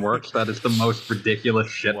Pokemon works, that is the most ridiculous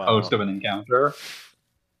shit Wow. post of an encounter.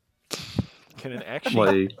 Can it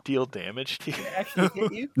actually Like, deal damage to you? Can it actually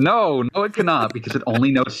hit you? no, it cannot, because it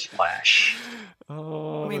only knows Splash.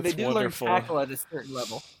 Oh, I mean, they that's do wonderful. learn tackle at a certain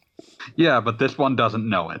level. Yeah, but this one doesn't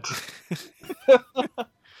know it.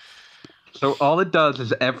 So all it does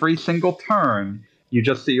is every single turn, you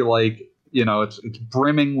just see, like, you know, it's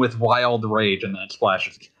brimming with wild rage, and then it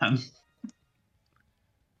splashes again.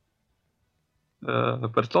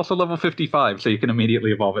 But it's also level 55, so you can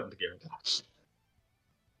immediately evolve it into Gyarados.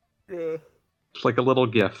 Yeah. It's like a little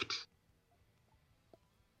gift.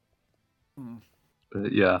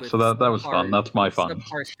 Yeah, With so that was fun. That's my fun.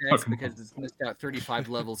 Subpar stats because it's missed out 35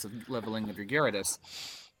 levels of leveling of your Gyarados.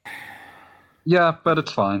 Yeah, but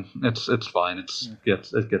it's fine. It's fine. It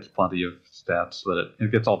gets plenty of stats that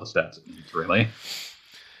it gets all the stats it needs, really.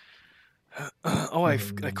 Oh, I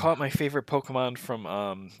caught my favorite Pokemon from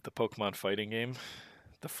the Pokemon fighting game,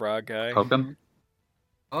 the frog guy. Pokken?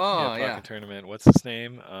 Oh, yeah, yeah. Pokken Tournament. What's his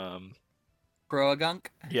name? Croagunk?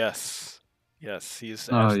 Yes, he's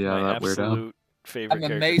Oh, yeah, my that weirdo. absolute favorite.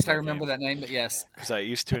 I'm amazed I remember that name, but yes. Because I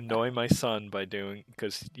used to annoy my son by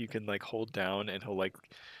because you can like hold down and he'll like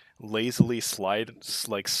lazily slide,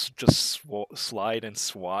 like just slide and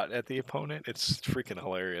swat at the opponent. It's freaking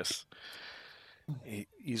hilarious.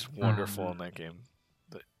 He's wonderful in that game.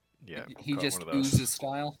 But yeah, He caught just one of those. oozes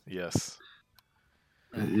style. Yes.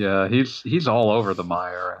 Yeah, he's all over the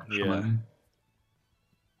mire, actually.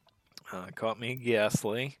 Yeah. Caught me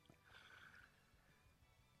Ghastly.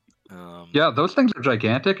 Yeah, those things are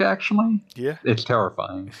gigantic, actually. Yeah. It's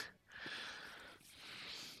terrifying.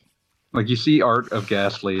 Like, you see art of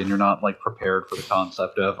Ghastly, and you're not, like, prepared for the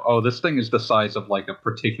concept of, oh, this thing is the size of, like, a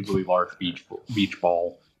particularly large beach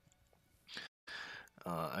ball.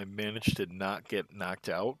 I managed to not get knocked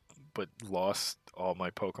out, but lost all my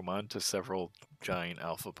Pokemon to several giant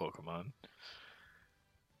alpha Pokemon.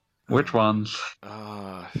 Which ones?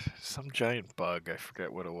 Some giant bug. I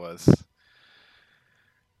forget what it was.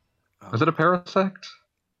 Was it a Parasect?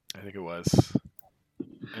 I think it was.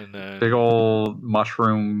 And then big old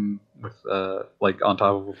mushroom with like on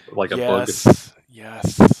top of like a bug.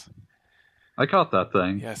 Yes. I caught that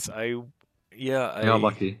thing. Yes, I got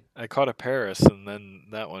lucky. I caught a Paras, and then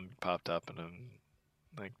that one popped up, and I'm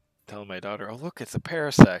like telling my daughter, "Oh, look, it's a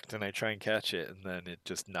Parasect," and I try and catch it, and then it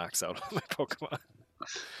just knocks out all my Pokemon.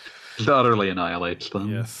 It utterly annihilates them.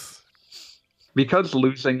 Yes. Because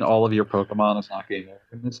losing all of your Pokemon is not game over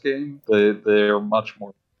in this game, they're much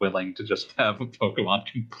more willing to just have a Pokemon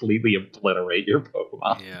completely obliterate your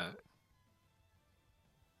Pokemon. Yeah.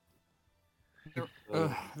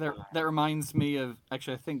 That reminds me of,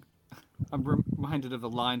 actually, I think I'm reminded of a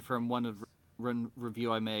line from one of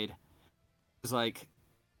review I made. It's like,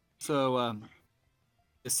 so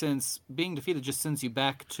since being defeated just sends you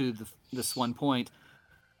back to this one point,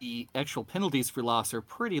 the actual penalties for loss are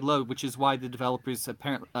pretty low, which is why the developers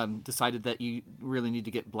apparently decided that you really need to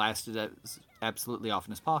get blasted as absolutely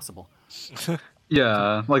often as possible.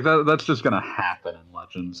 Yeah, like that's just gonna happen in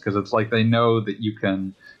Legends, because it's like they know that you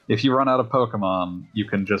can, if you run out of Pokemon, you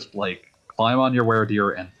can just like climb on your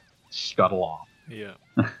Werdeer and scuttle off. Yeah.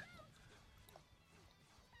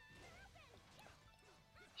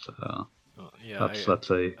 So yeah, that's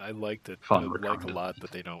a I liked it. Fun I like a recurrent. lot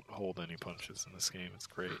that they don't hold any punches in this game. It's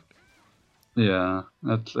great. Yeah,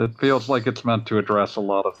 it feels like it's meant to address a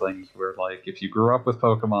lot of things where, like, if you grew up with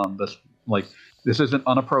Pokemon, this isn't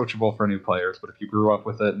unapproachable for new players, but if you grew up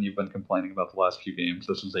with it and you've been complaining about the last few games,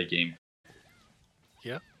 this is a game.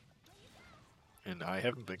 Yeah. And I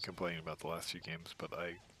haven't been complaining about the last few games, but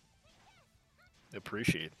I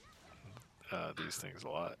appreciate these things a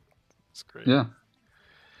lot. It's great. Yeah.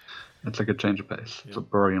 It's a good change of pace. Yep. It's a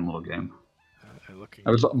brilliant little game. I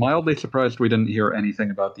was mildly surprised we didn't hear anything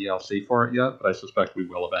about DLC for it yet, but I suspect we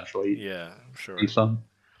will eventually. Yeah, I'm sure. See some.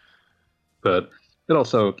 But it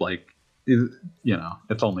also, like,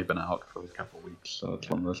 it's only been out for a couple of weeks, so it's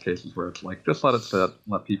one of those cases where it's like, just let it sit,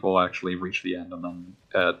 let people actually reach the end, and then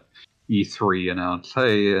at E3 announce,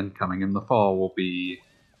 hey, and coming in the fall will be,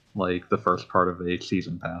 like, the first part of a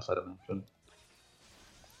season pass, I'd imagine.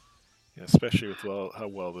 Yeah, especially with how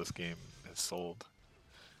well this game has sold.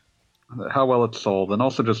 How well it's sold, and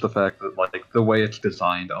also just the fact that, like, the way it's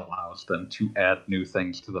designed allows them to add new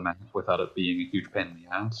things to the map without it being a huge pain in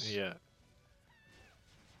the ass. Yeah.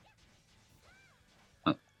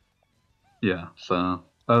 Yeah, so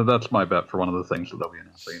that's my bet for one of the things that they'll be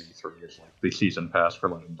announcing in E3 is, like, the season pass for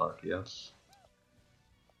Legends Arceus.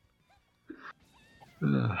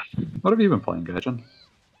 What have you been playing, Gaijin?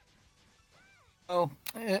 Oh,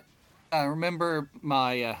 Remember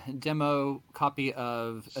my demo copy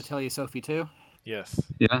of Atelier Sophie 2? Yes.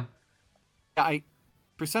 Yeah.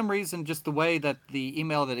 For some reason, just the way that the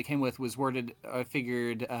email that it came with was worded, I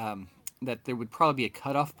figured that there would probably be a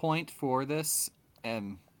cutoff point for this,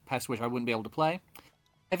 past which I wouldn't be able to play.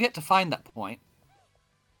 I've yet to find that point.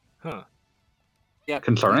 Huh. Yeah.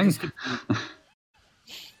 Concerning?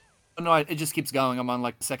 No, it just keeps going. I'm on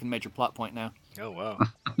like the second major plot point now. Oh wow.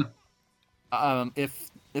 If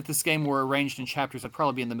this game were arranged in chapters, I'd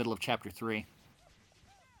probably be in the middle of chapter 3.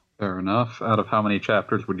 Fair enough. Out of how many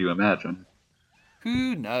chapters would you imagine?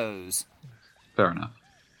 Who knows? Fair enough.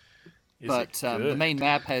 But the main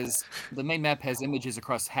map has images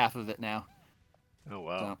across half of it now. Oh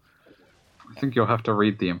wow. So. I think you'll have to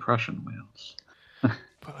read the impression wheels.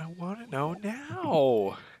 But I want to know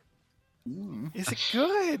now. Is it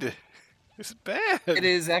good? Is it bad? It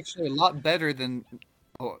is actually a lot better than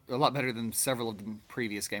several of the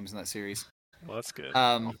previous games in that series. Well, that's good.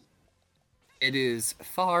 It is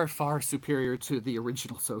far, far superior to the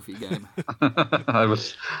original Sophie game. I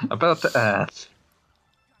was about to ask.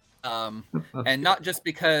 And not just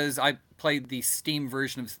because I played the Steam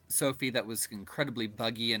version of Sophie that was incredibly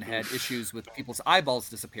buggy and had issues with people's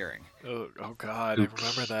eyeballs disappearing. Oh God, I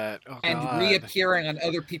remember that. Oh, and God. reappearing on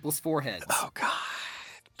other people's foreheads. Oh God,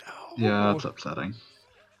 no. Yeah, it's upsetting.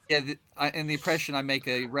 Yeah, in the impression, I make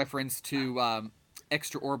a reference to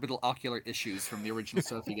extraorbital ocular issues from the original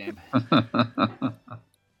Sophie game.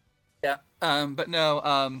 Yeah, but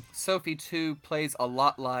no, Sophie 2 plays a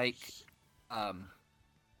lot like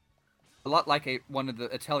one of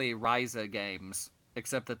the Atelier Ryza games,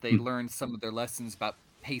 except that they learned some of their lessons about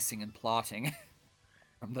pacing and plotting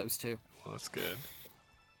from those two. Well, that's good.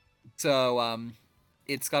 So,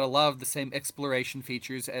 it's got a lot of the same exploration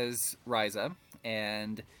features as Ryza,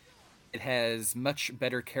 and it has much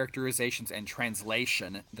better characterizations and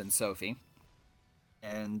translation than Sophie.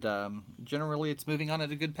 And generally, it's moving on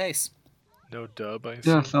at a good pace. No dub, I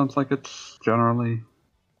Yeah, see. sounds like it's generally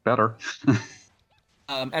better.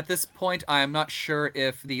 At this point, I am not sure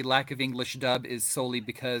if the lack of English dub is solely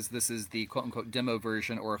because this is the quote-unquote demo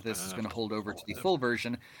version, or if this is going to hold over to the full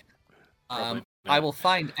version. I will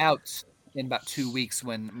find out in about 2 weeks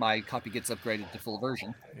when my copy gets upgraded to full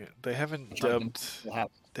version. Yeah, they haven't dubbed.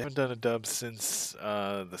 They haven't done a dub since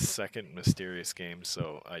the second Mysterious game,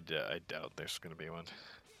 so I doubt there's going to be one.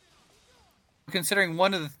 Considering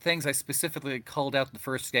one of the things I specifically called out the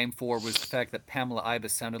first game for was the fact that Pamela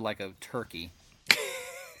Ibis sounded like a turkey.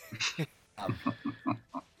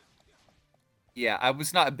 Yeah, I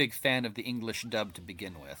was not a big fan of the English dub to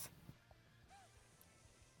begin with.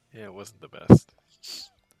 Yeah, it wasn't the best.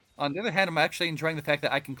 On the other hand, I'm actually enjoying the fact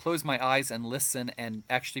that I can close my eyes and listen and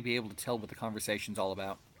actually be able to tell what the conversation's all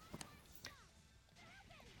about.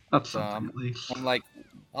 That's something at least. I'm like,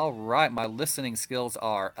 all right, my listening skills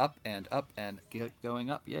are up and going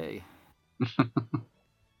up. Yay!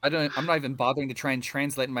 I'm not even bothering to try and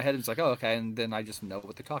translate in my head. It's like, oh, okay, and then I just know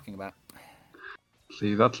what they're talking about.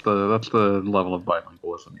 See, that's the level of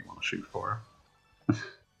bilingualism you want to shoot for.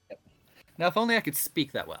 Yep. Now, if only I could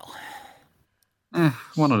speak that well.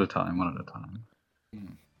 One at a time.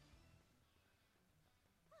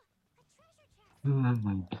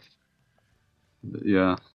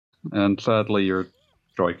 Yeah, and sadly, your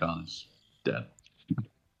Joy-Con is dead.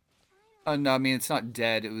 No, I mean, it's not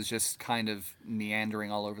dead. It was just kind of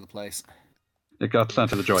meandering all over the place. It got sent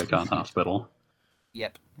to the Joy-Con hospital.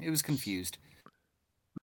 Yep, it was confused.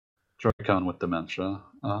 Joy-Con with dementia.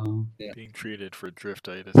 Yeah. Being treated for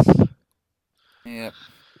driftitis. Yep.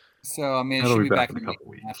 So, I mean, it It'll should be back in a couple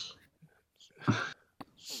weeks.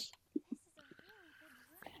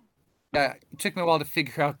 Yeah, it took me a while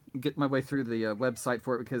to get my way through the website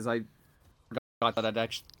for it because I forgot that I'd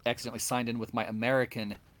accidentally signed in with my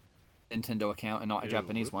American Nintendo account and not a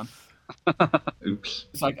Japanese one. Oops.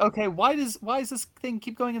 It's like, okay, why does this thing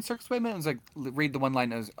keep going in circles? Wait a minute. It's like, read the one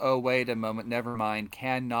line. It was, oh, wait a moment, never mind.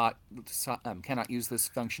 Cannot use this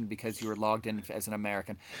function because you were logged in as an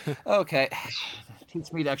American. Okay,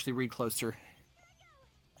 teach me to actually read closer.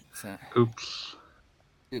 So, Oops.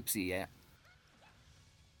 Oopsie, yeah.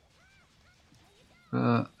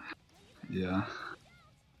 Yeah.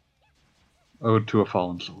 Ode to a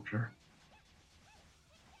Fallen Soldier.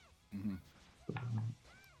 Mm-hmm.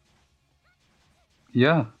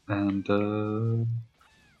 Yeah, and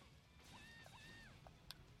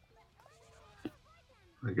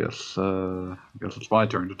I guess it's my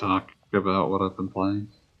turn to talk about what I've been playing.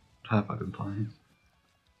 What have I been playing?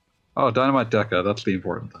 Oh, Dynamite Deca, that's the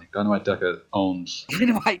important thing. Dynamite Deca owns...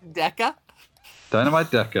 Dynamite Deca?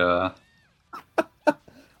 Dynamite Deca...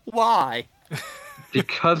 Why?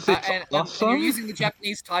 Because it's and awesome. you're using the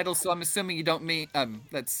Japanese title, so I'm assuming you don't mean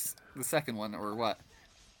that's the second one, or what?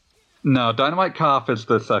 No, Dynamite Cop is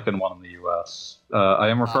the second one in the U.S. I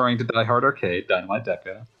am referring to Die Hard Arcade, Dynamite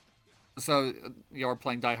Deca. So you're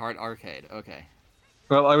playing Die Hard Arcade, okay?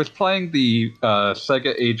 Well, I was playing the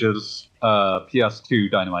Sega Ages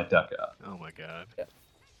PS2 Dynamite Deca. Oh my god.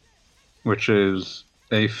 Which is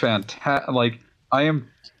a fantastic. Like, I am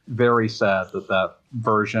very sad that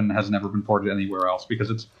version has never been ported anywhere else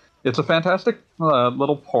because it's a fantastic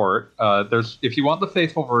little port. If you want the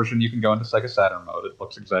faithful version, you can go into Sega Saturn mode. It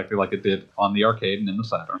looks exactly like it did on the arcade and in the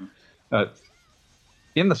Saturn.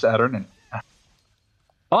 In the Saturn and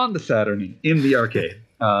on the Saturn and in the arcade.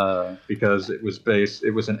 Because it was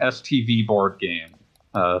an STV board game,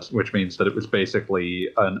 which means that it was basically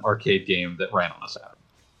an arcade game that ran on a Saturn.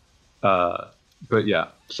 But yeah,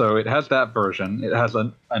 so it has that version. It has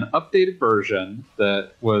an updated version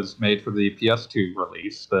that was made for the PS2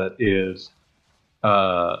 release that is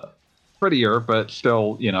prettier, but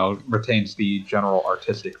still, retains the general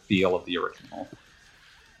artistic feel of the original.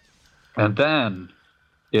 And then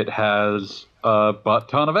it has a butt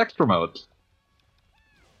ton of extra modes.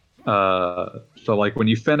 So like when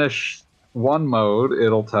you finish one mode,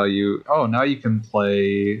 it'll tell you, oh, now you can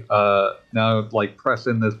play, now like press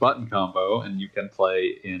in this button combo and you can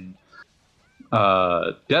play in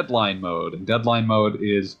Deadline mode. And Deadline mode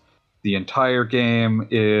is the entire game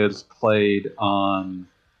is played on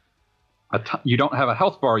you don't have a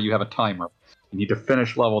health bar, you have a timer. You need to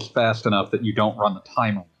finish levels fast enough that you don't run the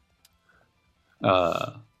timer.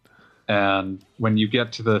 And when you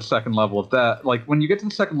get to the second level of that, like when you get to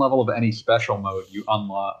the second level of any special mode, you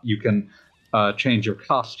can change your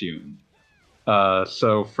costume.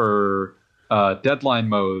 So for Deadline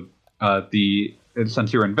mode,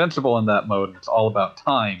 since you're invincible in that mode, and it's all about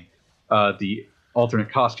time. The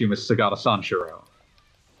alternate costume is Sagata Sanshiro.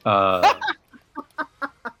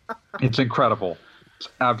 It's incredible. It's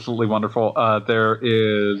absolutely wonderful.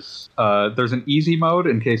 There's an easy mode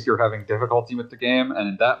in case you're having difficulty with the game, and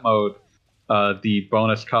in that mode, the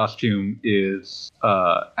bonus costume is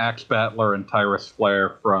Axe Battler and Tyrus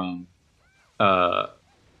Flare from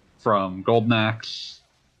Golden Axe.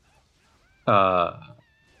 There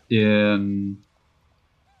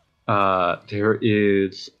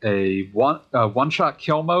is a one-shot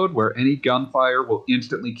kill mode where any gunfire will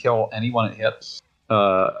instantly kill anyone it hits.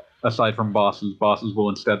 Aside from bosses will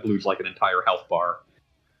instead lose like an entire health bar.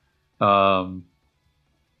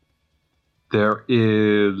 There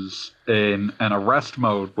is an arrest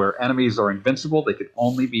mode where enemies are invincible. They could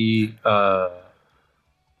only be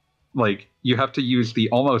you have to use the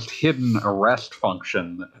almost hidden arrest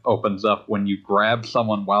function that opens up when you grab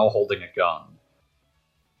someone while holding a gun.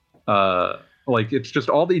 It's just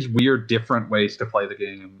all these weird different ways to play the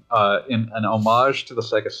game. In an homage to the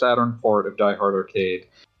Sega Saturn port of Die Hard Arcade,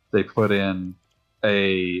 they put in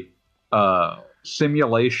a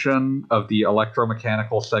simulation of the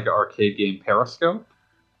electromechanical Sega arcade game Periscope.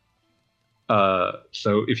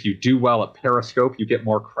 So if you do well at Periscope, you get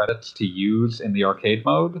more credits to use in the arcade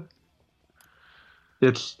mode.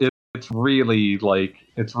 It's really the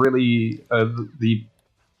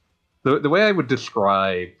way I would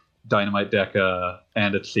describe Dynamite Deca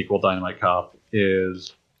and its sequel Dynamite Cop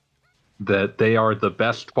is that they are the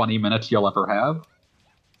best 20 minutes you'll ever have.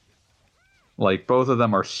 Like, both of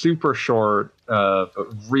them are super short, but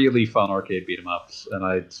really fun arcade beat 'em ups, and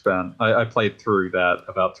I played through that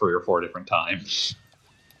about 3 or 4 different times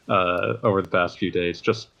over the past few days,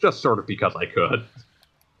 just sort of because I could.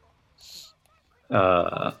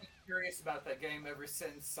 I've been curious about that game ever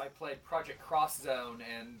since I played Project Cross Zone,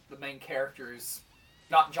 and the main character's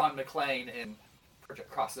not John McClane in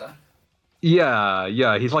Project Cross Zone. Yeah,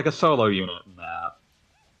 he's like a solo unit in that.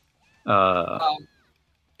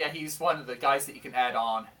 Yeah, he's one of the guys that you can add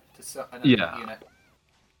on to another unit.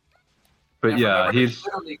 But yeah, he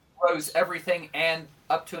literally throws everything and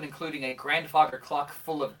up to and including a grandfather clock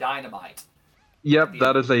full of dynamite. Yep,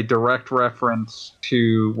 that is a direct reference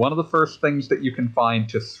to one of the first things that you can find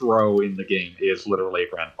to throw in the game is literally a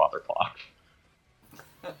grandfather clock.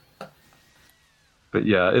 But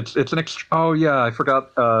yeah, it's an oh yeah, I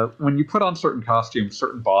forgot. When you put on certain costumes,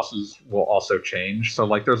 certain bosses will also change. So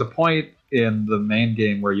like, there's a point in the main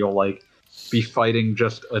game where you'll like be fighting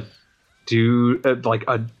just a dude, like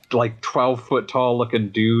a 12-foot tall looking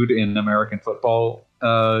dude in American football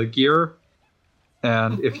gear.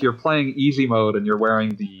 And if you're playing easy mode and you're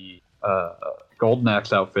wearing the Golden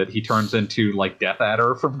Axe outfit, he turns into like Death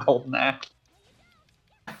Adder from Golden Axe.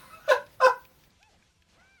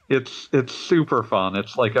 It's super fun.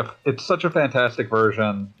 It's such a fantastic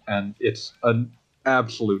version, and it's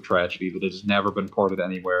absolute tragedy that it has never been ported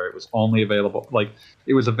anywhere. It was only available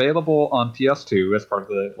it was available on PS2 as part of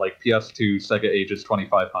the PS2 Sega Ages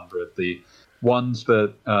 2500, the ones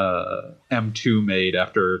that M2 made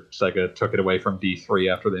after Sega took it away from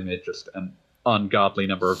D3 after they made just an ungodly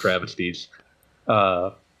number of travesties.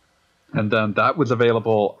 And then that was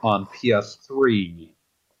available on PS3.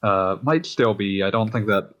 Might still be. I don't think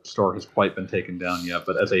that store has quite been taken down yet,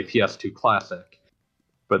 but as a PS2 classic.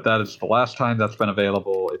 But that is the last time that's been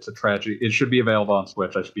available. It's a tragedy. It should be available on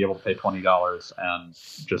Switch. I should be able to pay $20 and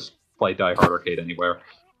just play Die Hard Arcade anywhere.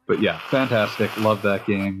 But yeah, fantastic. Love that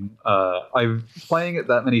game. Playing it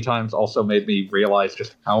that many times also made me realize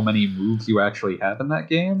just how many moves you actually have in that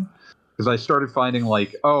game. Because I started finding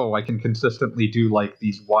I can consistently do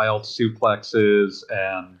these wild suplexes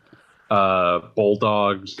and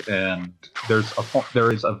bulldogs, and there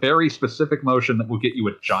is a very specific motion that will get you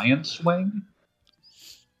a giant swing.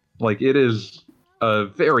 It is a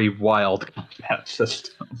very wild combat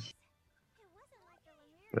system.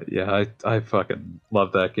 But yeah, I fucking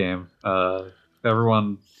love that game.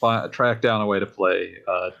 Everyone track down a way to play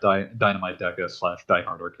Dynamite Deca / Die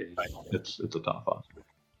Hard Arcade. It's a ton of fun.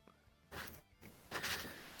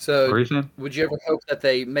 So, would you ever hope that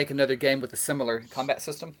they make another game with a similar combat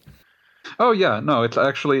system? Oh yeah, no, it's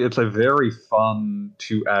a very fun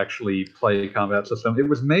to actually play combat system. It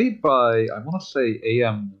was made by, I want to say,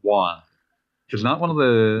 AM1, which is not one of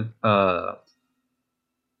the.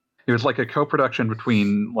 It was a co-production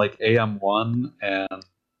between AM1 and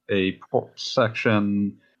a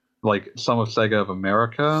section some of Sega of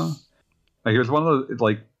America. It was one of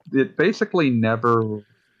the it basically never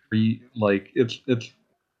it's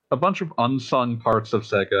a bunch of unsung parts of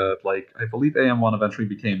Sega. I believe AM1 eventually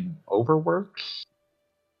became Overworks.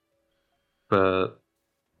 But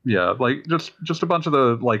yeah, just a bunch of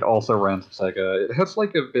the also ran Sega. It has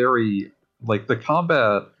a very the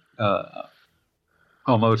combat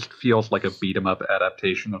almost feels like a beat 'em up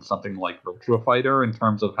adaptation of something like Virtua Fighter in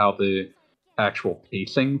terms of how the actual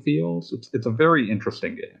pacing feels. It's a very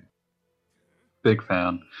interesting game. Big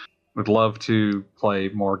fan. Would love to play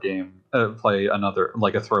more play another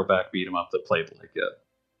a throwback beat 'em up that played like it.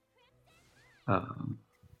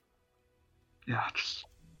 Yeah, just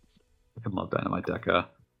I love Dynamite Deca.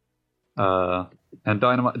 And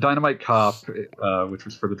Dynamite Cop, which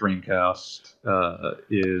was for the Dreamcast,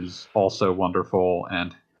 is also wonderful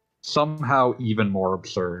and somehow even more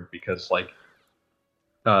absurd because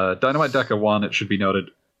Dynamite Deca 1, it should be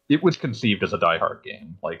noted, it was conceived as a Die Hard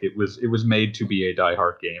game. It was made to be a Die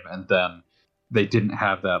Hard game, and then they didn't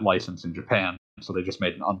have that license in Japan, so they just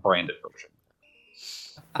made an unbranded version.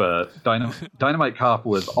 But Dynamite Cop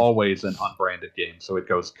was always an unbranded game, so it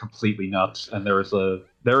goes completely nuts. And there is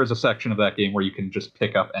a section of that game where you can just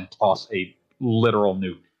pick up and toss a literal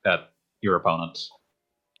nuke at your opponents.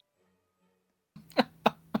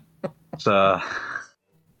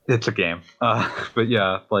 It's a game. But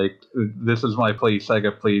yeah, this is my plea,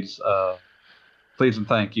 Sega, please and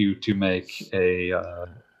thank you to make a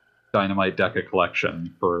Dynamite Deca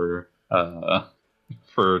collection for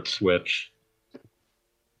Switch.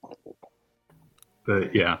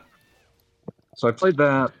 But yeah, so I played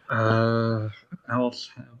that. What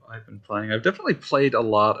else have I been playing? I've definitely played a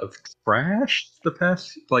lot of Crash the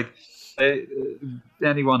past.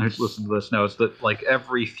 Anyone who's listened to this knows that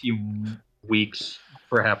every few weeks,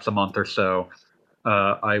 perhaps a month or so,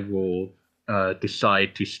 I will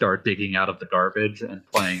decide to start digging out of the garbage and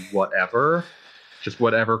playing whatever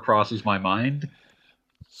crosses my mind.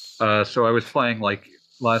 So I was playing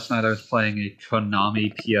last night I was playing a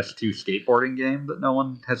Konami PS2 skateboarding game that no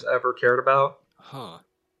one has ever cared about. Huh.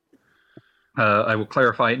 I will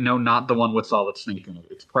clarify, no, not the one with Solid Snake in it.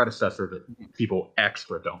 Its predecessor that people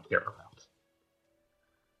extra don't care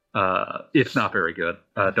about. It's not very good.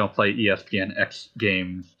 Don't play ESPN X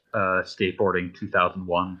Games Skateboarding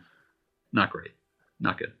 2001. Not great.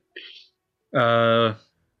 Not good.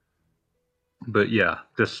 But yeah,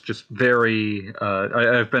 this just very.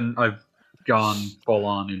 I've gone full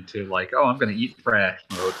on into I'm going to eat trash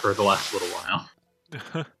mode for the last little while.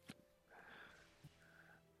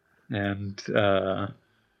 And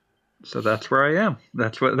so that's where I am.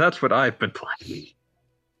 That's what I've been playing.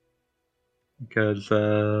 Because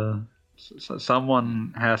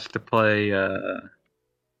someone has to play. I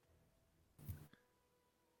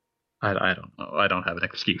don't know. I don't have an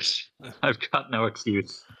excuse. I've got no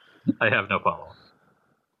excuse. I have no follow-up.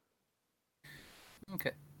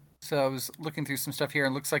 Okay. So I was looking through some stuff here,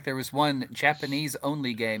 and it looks like there was one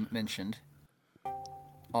Japanese-only game mentioned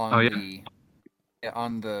on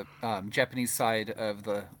the Japanese side of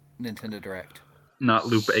the Nintendo Direct. not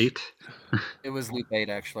Loop 8? It was Loop 8,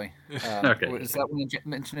 actually. Okay. Is that one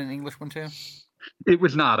mentioned in the English one, too? It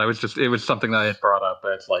was not. It was something that I had brought up.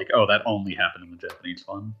 It's like, oh, that only happened in the Japanese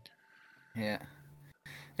one. Yeah.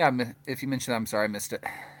 Yeah, if you mentioned that, I'm sorry, I missed it.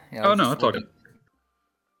 Yeah, Oh, no, it's all good.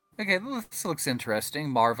 Okay, this looks interesting.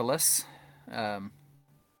 Marvelous. I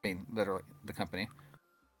mean, literally, the company.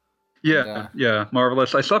 Yeah, yeah,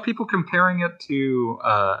 Marvelous. I saw people comparing it to.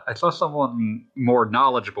 I saw someone more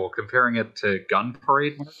knowledgeable comparing it to Gun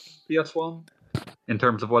Parade PS1 in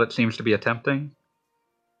terms of what it seems to be attempting.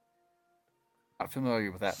 Not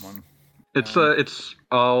familiar with that one.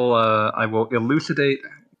 I will elucidate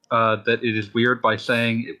that it is weird by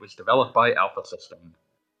saying it was developed by Alpha System.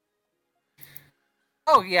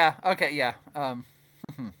 Oh yeah, okay, yeah.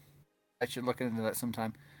 I should look into that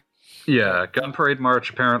sometime. Yeah, Gun Parade March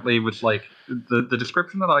apparently was like the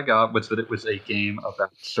description that I got was that it was a game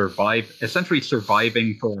about essentially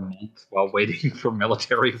surviving for a month while waiting for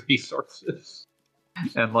military resources,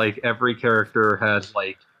 and like every character has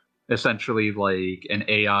like essentially like an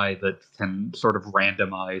AI that can sort of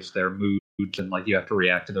randomize their moods, and like you have to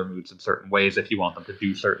react to their moods in certain ways if you want them to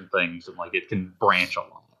do certain things, and like it can branch a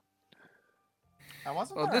lot. Now,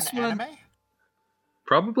 wasn't there an anime?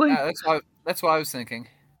 Probably. That's what I was thinking.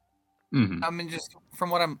 Mm-hmm. I mean, just from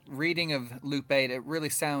what I'm reading of Loop 8, it really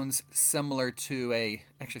sounds similar to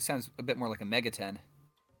actually sounds a bit more like a Megaten.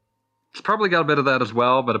 It's probably got a bit of that as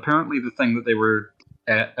well, but apparently the thing that they were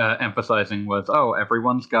emphasizing was,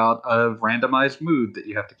 everyone's got a randomized mood that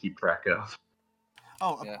you have to keep track of.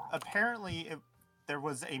 Oh, yeah. Apparently there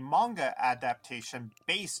was a manga adaptation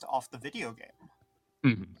based off the video game.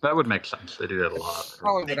 Mm-hmm. That would make sense. They do that a lot.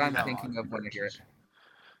 Probably what I'm thinking of when I hear it.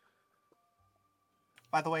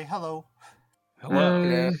 By the way, hello.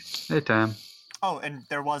 Hello. Hey, Tam. Oh, and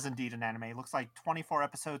there was indeed an anime. It looks like 24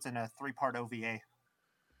 episodes and a 3-part OVA.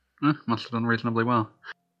 Must have done reasonably well.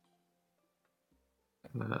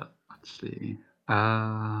 Let's see.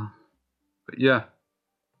 But yeah.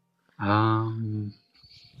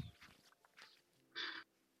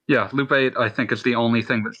 Yeah, Loop 8, I think, is the only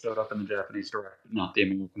thing that showed up in the Japanese Direct, not the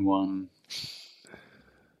American one.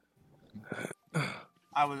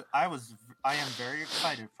 I am very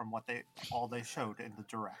excited from what they showed in the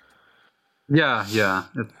Direct. Yeah.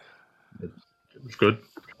 It was good.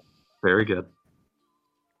 Very good.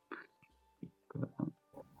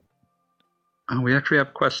 We actually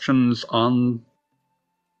have questions on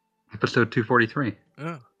episode 243.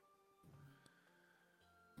 Oh.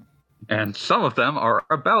 And some of them are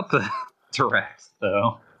about the Direct,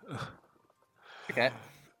 though. Okay.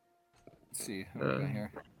 Let's see. What are we got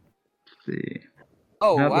here? Let's see.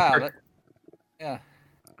 Oh, wow. Yeah.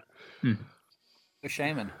 The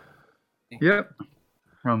Shaman. Yep.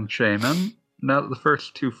 From Shaman. Now that the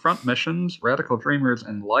first two front missions, Radical Dreamers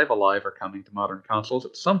and Live Alive, are coming to modern consoles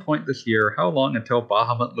at some point this year, how long until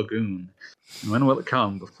Bahamut Lagoon? And when will it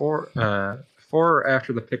come? Before or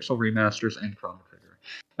after the Pixel remasters and Chrono Trigger?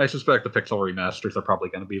 I suspect the Pixel remasters are probably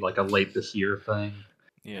going to be like a late this year thing.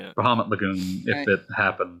 Yeah. Bahamut Lagoon, if it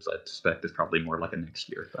happens, I suspect is probably more like a next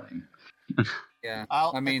year thing. Yeah.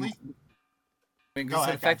 Go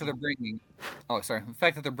ahead, the fact that they're bringing... Oh, sorry. The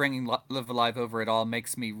fact that they're bringing Live Alive over at all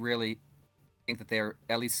makes me really think that they're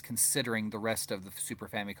at least considering the rest of the Super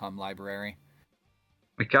Famicom library.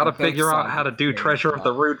 We gotta figure out how to do Treasure of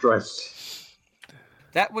the Rudras.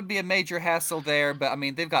 That would be a major hassle there, but I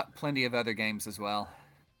mean, they've got plenty of other games as well.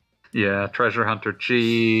 Yeah, Treasure Hunter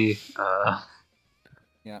G.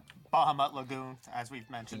 Yeah. Bahamut Lagoon, as we've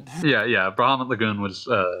mentioned. Yeah. Bahamut Lagoon was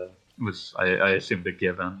I assumed a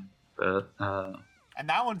given, but and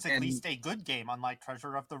that one's at least a good game, unlike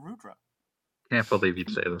Treasure of the Rudra. Can't believe you'd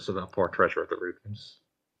say this about poor Treasure of the Rudras.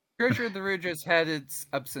 Treasure of the Rudras had its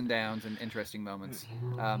ups and downs and interesting moments.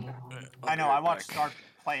 I know. I watched Stark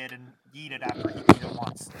play it and yeet it after he beat it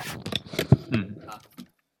once.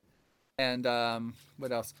 And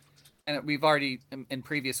what else? And we've already, in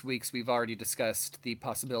previous weeks, we've already discussed the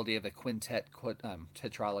possibility of a quintet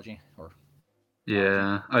tetralogy.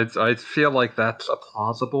 Yeah, I feel like that's a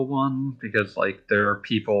plausible one because like there are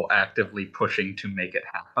people actively pushing to make it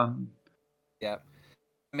happen. Yeah.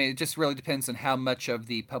 I mean, it just really depends on how much of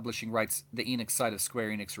the publishing rights the Enix side of Square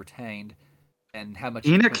Enix retained, and how much.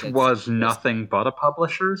 Enix was nothing but a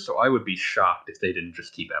publisher, so I would be shocked if they didn't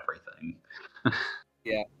just keep everything.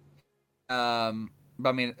 Yeah. But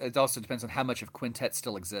I mean, it also depends on how much of Quintet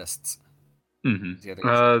still exists.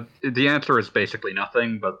 Mm-hmm. The answer is basically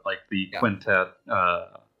nothing, but like the Quintet,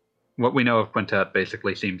 what we know of Quintet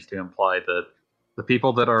basically seems to imply that the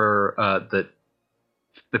people that are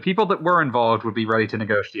the people that were involved would be ready to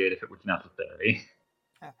negotiate if it was necessary.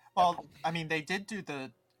 Well, I mean, they did do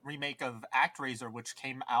the remake of ActRaiser, which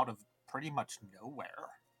came out of pretty much nowhere.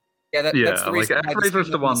 Yeah, that's the reason why ActRaiser's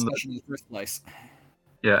the one in the first place.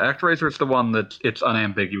 Yeah, ActRaiser's the one that it's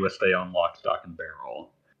unambiguous they own lock, stock, and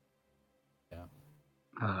barrel. Yeah.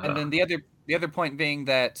 And then the other point being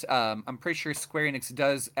that I'm pretty sure Square Enix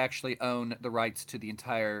does actually own the rights to the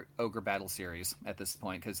entire Ogre Battle series at this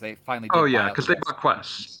point, because they finally did. Oh yeah, because they bought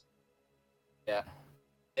Quest. Yeah,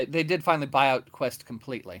 they did finally buy out Quest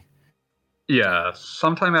completely. Yeah,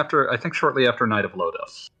 sometime after, I think shortly after Night of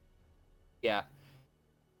Lotus. Yeah.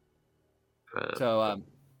 So,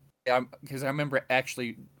 because I remember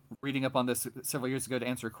actually reading up on this several years ago to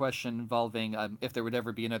answer a question involving if there would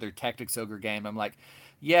ever be another Tactics Ogre game. I'm like,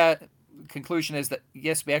 yeah. Conclusion is that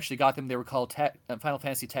yes, we actually got them. They were called Final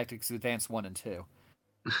Fantasy Tactics Advance 1 and 2.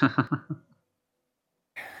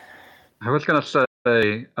 I was gonna say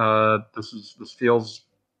this feels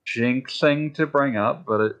jinxing to bring up,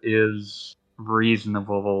 but it is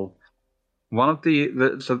reasonable. One of the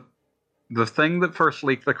thing that first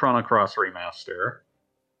leaked the Chrono Cross remaster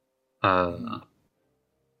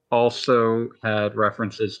also had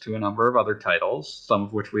references to a number of other titles, some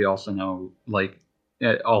of which we also know, like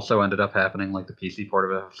it also ended up happening, like the PC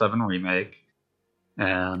port of FF7 remake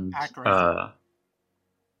and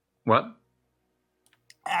what?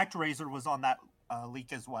 ActRaiser was on that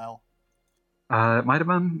leak as well. It might have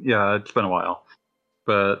been. Yeah, it's been a while.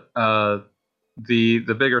 But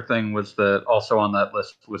the bigger thing was that also on that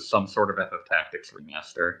list was some sort of FF Tactics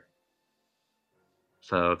remaster.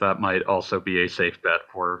 So that might also be a safe bet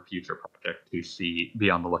for a future project to be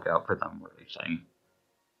on the lookout for them releasing.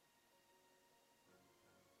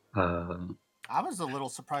 I was a little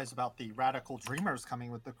surprised about the Radical Dreamers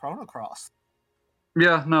coming with the Chrono Cross.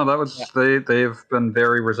 Yeah, no, that was they've been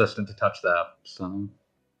very resistant to touch that. So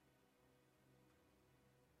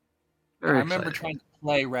I remember trying to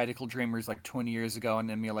play Radical Dreamers like 20 years ago on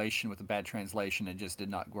emulation with a bad translation. It just did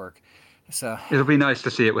not work. So it'll be nice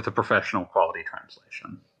to see it with a professional quality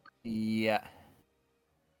translation. Yeah.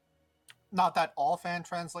 Not that all fan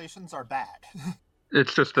translations are bad.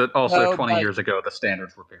 It's just that also 20 years ago the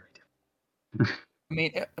standards were very different.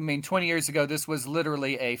 I mean, 20 years ago, this was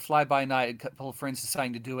literally a fly-by-night, a couple of friends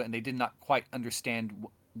deciding to do it, and they did not quite understand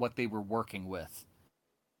what they were working with.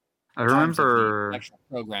 I remember actual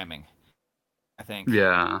programming, I think.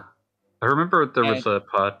 Yeah. I remember there was a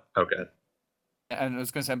pod. Okay. And I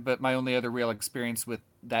was going to say, but my only other real experience with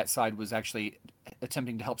that side was actually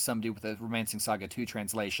attempting to help somebody with a Romancing Saga 2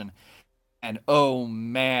 translation. And oh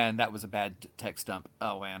man, that was a bad text dump.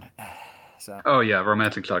 Oh man. So. Oh yeah,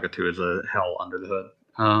 Romancing Saga 2 is a hell under the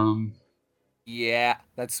hood. Yeah,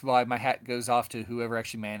 that's why my hat goes off to whoever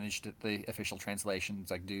actually managed the official translation. It's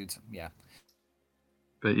like, dudes, yeah.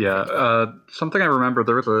 But yeah, something I remember,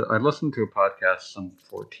 I listened to a podcast some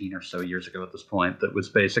 14 or so years ago at this point that was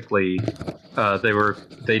basically,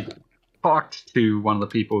 they talked to one of the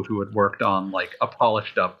people who had worked on like a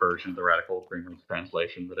polished up version of the Radical Dreamers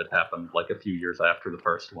translation that had happened like a few years after the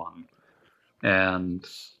first one. And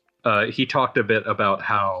he talked a bit about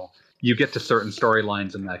how you get to certain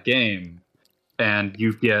storylines in that game and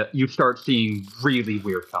you start seeing really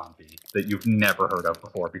weird comedy that you've never heard of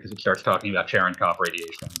before because it starts talking about Cherenkov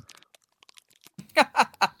radiation.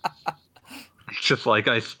 It's just like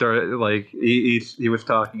I started like he was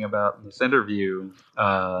talking about in this interview,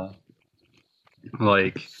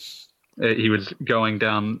 like he was going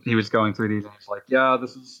through these and he's like, yeah,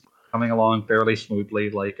 this is coming along fairly smoothly.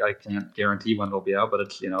 Like I can't guarantee when it'll be out, but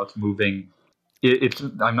it's it's moving.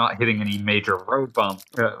 I'm not hitting any major road bumps,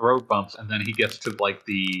 and then he gets to like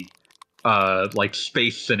the like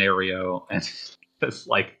space scenario, and it's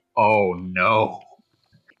like, oh no.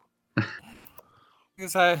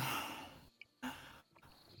 Because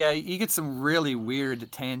you get some really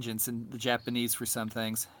weird tangents in the Japanese for some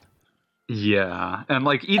things. Yeah, and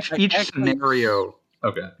like each scenario.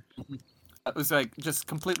 Okay. It was like just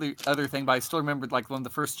completely other thing, but I still remember like one of the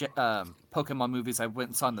first Pokemon movies I went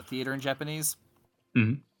and saw in the theater in Japanese.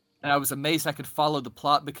 Mm-hmm. And I was amazed I could follow the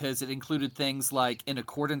plot because it included things like in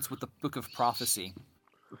accordance with the Book of Prophecy.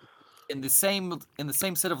 In the same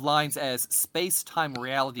set of lines as space-time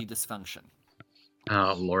reality dysfunction.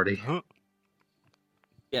 Oh lordy.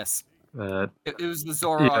 Yes. It was the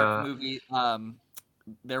Zoroark movie.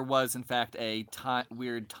 There was in fact a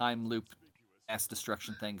weird time loop mass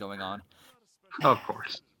destruction thing going on. Of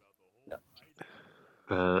course.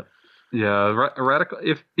 Yeah, Radical.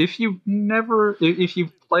 If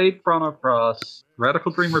you've played Chrono Cross,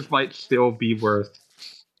 Radical Dreamers might still be worth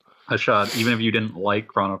a shot, even if you didn't like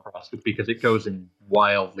Chrono Cross, because it goes in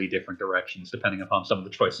wildly different directions depending upon some of the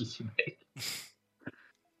choices you make.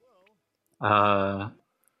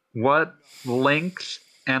 What links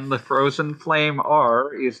and the frozen flame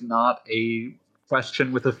R is not a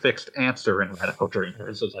question with a fixed answer in Radical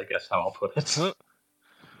Dreamers, is I guess how I'll put it.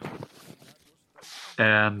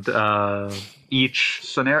 And each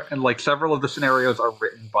scenario, and like several of the scenarios are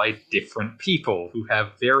written by different people who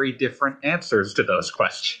have very different answers to those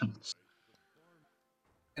questions.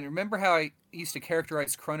 And remember how I used to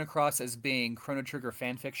characterize Chrono Cross as being Chrono Trigger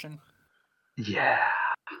fanfiction? Yeah.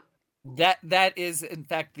 That is in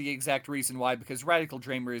fact the exact reason why, because Radical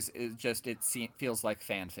Dreamers is just feels like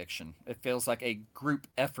fan fiction. It feels like a group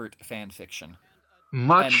effort fan fiction.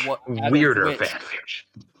 Much weirder fan fiction.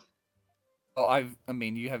 Oh, I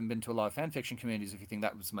mean, you haven't been to a lot of fan fiction communities if you think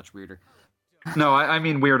that was much weirder. No, I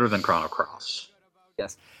mean weirder than Chrono Cross.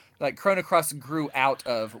 Yes, like Chrono Cross grew out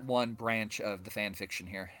of one branch of the fan fiction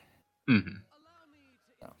here. Mm-hmm.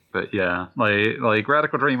 So. But yeah, like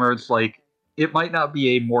Radical Dreamers, like it might not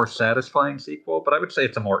be a more satisfying sequel, but I would say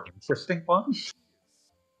it's a more interesting one.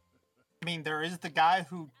 I mean, there is the guy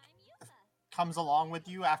who comes along with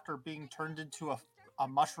you after being turned into a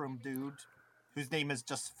mushroom dude, whose name is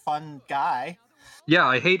just Fun Guy. Yeah,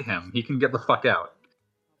 I hate him. He can get the fuck out.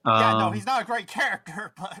 Yeah, no, he's not a great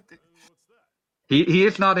character, but... He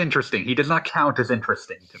is not interesting. He does not count as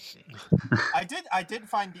interesting to me. I did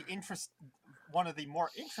find one of the more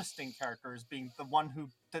interesting characters being the one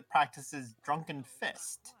that practices Drunken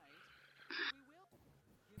Fist.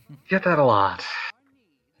 Get that a lot.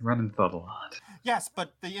 Run into that a lot. Yes,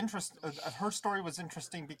 but the interest her story was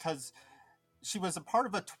interesting because she was a part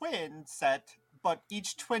of a twin set, but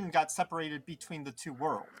each twin got separated between the two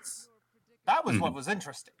worlds. That was what was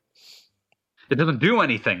interesting. It doesn't do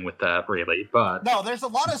anything with that, really, but... No, there's a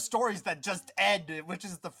lot of stories that just end, which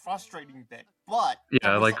is the frustrating bit, but...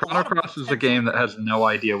 Yeah, like Chrono Cross is a game that has no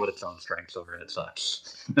idea what its own strengths are, and it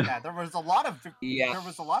sucks. Yeah, there was a lot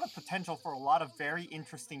of potential for a lot of very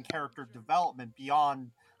interesting character development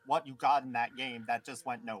beyond what you got in that game that just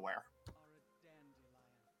went nowhere.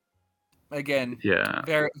 Again, yeah,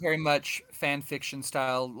 very, very much fan fiction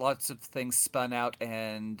style, lots of things spun out,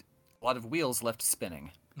 and a lot of wheels left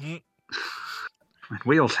spinning.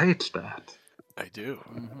 Wheels hates that. I do.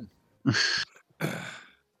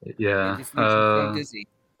 Yeah. It just makes me so dizzy.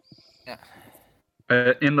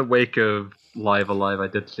 Yeah. In the wake of Live Alive, I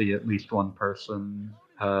did see at least one person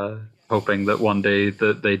hoping that one day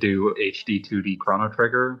that they do HD 2D Chrono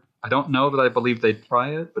Trigger. I don't know that I believe they'd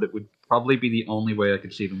try it, but it would probably be the only way I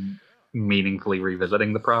could see them meaningfully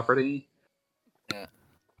revisiting the property. Yeah.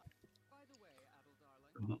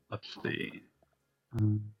 Let's see.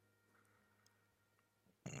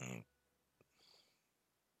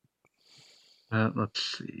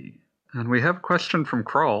 Let's see. And we have a question from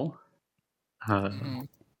Crawl. While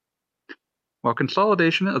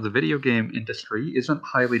consolidation of the video game industry isn't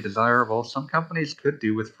highly desirable, some companies could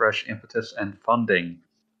do with fresh impetus and funding.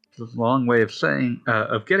 It's a long way of saying,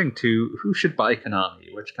 of getting to who should buy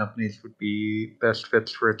Konami, which companies would be best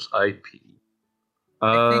fits for its IP.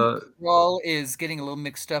 I think Crawl is getting a little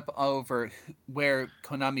mixed up over where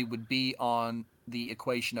Konami would be on the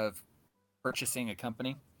equation of purchasing a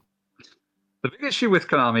company. The big issue with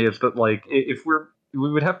Konami is that, like, if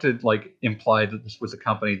we would have to, like, imply that this was a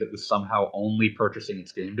company that was somehow only purchasing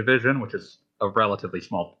its game division, which is a relatively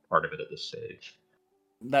small part of it at this stage.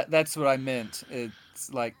 That's what I meant.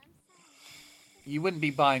 It's like you wouldn't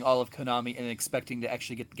be buying all of Konami and expecting to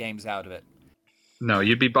actually get the games out of it. No,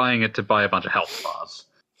 you'd be buying it to buy a bunch of health spas.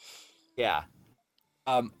 Yeah.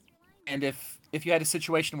 And if you had a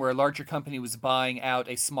situation where a larger company was buying out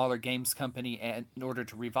a smaller games company and in order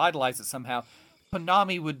to revitalize it somehow,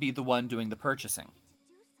 Konami would be the one doing the purchasing.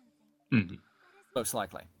 Mm-hmm. Most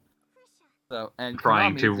likely. So, and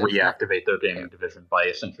trying Konami to reactivate their gaming division by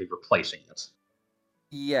essentially replacing it.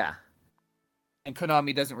 Yeah. And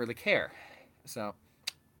Konami doesn't really care. So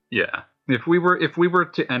yeah. If we were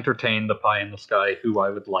to entertain the pie in the sky who I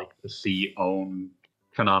would like to see own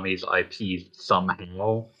Konami's IP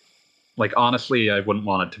somehow, like, honestly, I wouldn't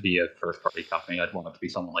want it to be a first-party company. I'd want it to be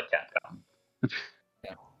someone like Capcom.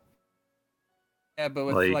 Yeah, but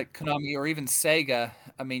with like Konami or even Sega,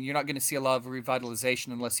 I mean, you're not going to see a lot of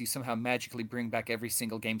revitalization unless you somehow magically bring back every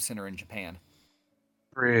single game center in Japan.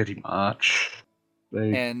 Pretty much.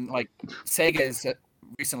 And like Sega has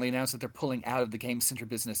recently announced that they're pulling out of the game center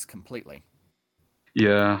business completely.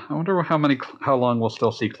 Yeah, I wonder how long we'll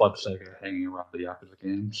still see Club Sega hanging around the Yakuza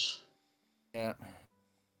games. Yeah.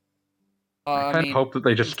 I kind of hope that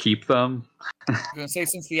they just keep them. I'm going to say,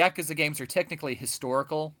 since the Yakuza games are technically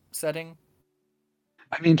historical setting.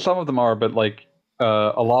 I mean, some of them are, but like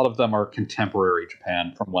a lot of them are contemporary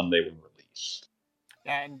Japan from when they were released.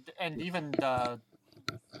 And even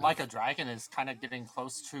Like a Dragon is kind of getting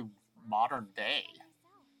close to modern day.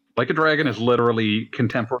 Like a Dragon is literally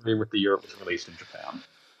contemporary with the year it was released in Japan.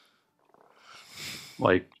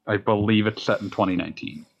 Like, I believe it's set in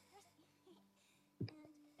 2019.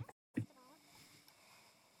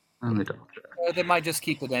 Let me double check. They might just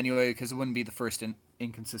keep it anyway because it wouldn't be the first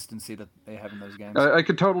inconsistency that they have in those games. I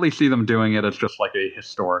could totally see them doing it as just like a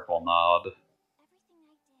historical nod.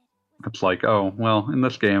 It's like, oh, well, in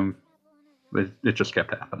this game, it just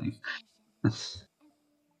kept happening.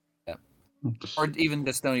 Yeah. Or even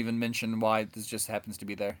just don't even mention why this just happens to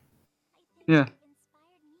be there. Yeah.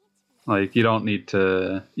 Like, you don't need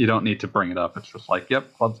to bring it up. It's just like,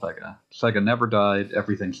 yep, Club Sega. Sega never died.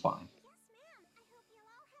 Everything's fine.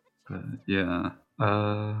 Yeah.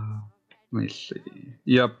 Let me see.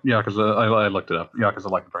 Yep. Yeah, because I looked it up. Yeah, because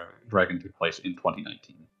Like a Dragon took place in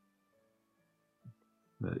 2019.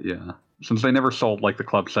 Yeah. Since they never sold like the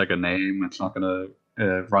Club Sega name, it's not going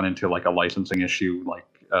to run into like a licensing issue like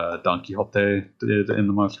Don Quixote did in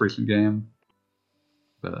the most recent game.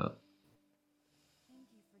 But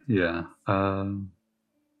yeah.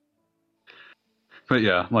 But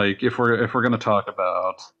yeah, like if we're going to talk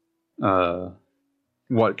about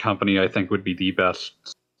what company I think would be the best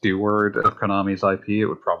steward of Konami's IP, it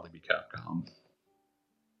would probably be Capcom.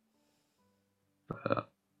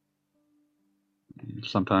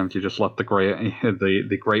 Sometimes you just let the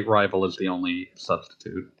great rival is the only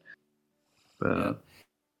substitute. Yeah.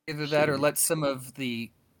 Either that, or let some of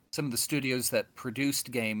the studios that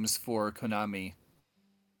produced games for Konami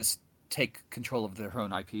just take control of their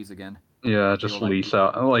own IPs again. Yeah, just lease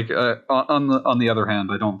out. Like on the other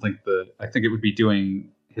hand, I think it would be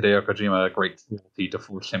doing Hideo Kojima a great cruelty to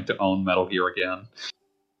force him to own Metal Gear again.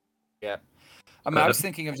 Yeah, I mean, I was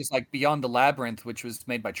thinking of just like Beyond the Labyrinth, which was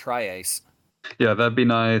made by Tri-Ace. Yeah, that'd be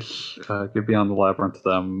nice. Give Beyond the Labyrinth to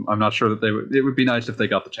them. I'm not sure that it would be nice if they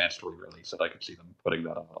got the chance to re-release it. I could see them putting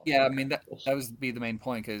that on. Yeah, I mean that would be the main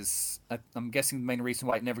point, because I'm guessing the main reason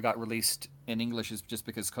why it never got released in English is just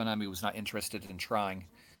because Konami was not interested in trying.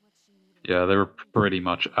 Yeah, they were pretty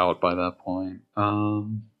much out by that point.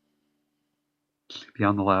 Beyond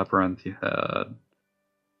the Labyrinth, you had.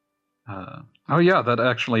 Oh yeah, that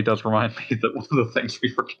actually does remind me that one of the things we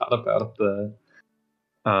forgot about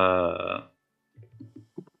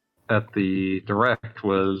at the Direct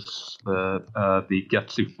was that the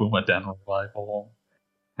Getsu Fumaden revival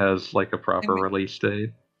has like a proper release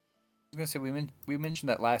date. I was gonna say we mentioned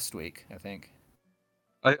that last week, I think.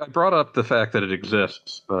 I brought up the fact that it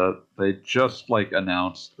exists, but they just like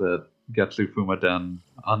announced that Getsu Fumaden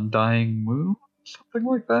Undying Moon, something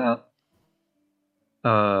like that.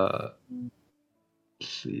 Let's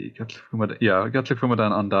see, Getsu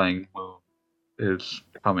Fumaden Undying Moon is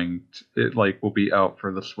coming. It like will be out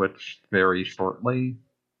for the Switch very shortly.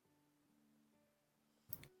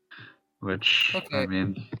 Which, okay. I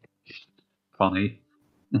mean, funny.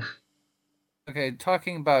 Okay,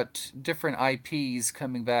 talking about different IPs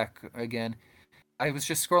coming back again, I was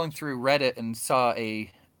just scrolling through Reddit and saw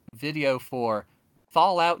a video for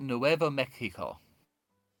Fallout Nuevo Mexico.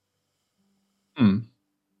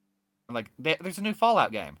 Like, there's a new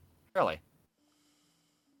Fallout game. Really?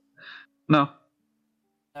 No.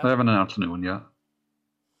 I haven't announced a new one yet.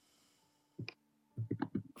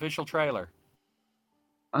 Official trailer.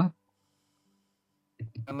 Huh?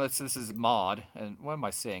 Unless this is mod. And what am I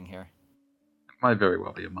seeing here? It might very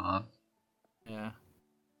well be a mod. Yeah.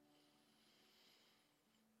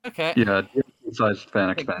 Okay. Yeah, sized fan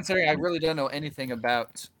expansion. Considering I really don't know anything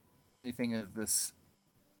about anything of this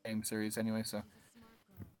game series anyway, so.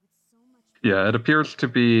 Yeah, it appears to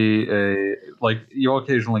be you'll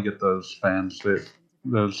occasionally get those fans that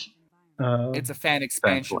it's a fan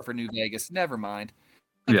expansion for New Vegas. Never mind.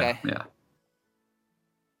 Okay. Yeah.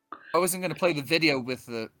 I wasn't going to play the video with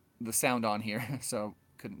the sound on here, so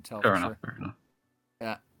couldn't tell. Fair enough.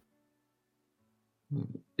 Yeah.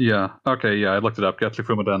 Yeah. Okay. Yeah, I looked it up. Getsu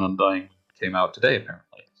Fumaden Undying came out today,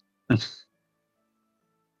 apparently.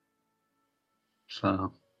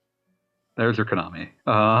 So there's your Konami.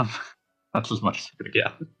 That's as much as you're gonna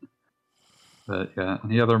get. But yeah,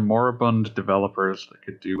 any other moribund developers that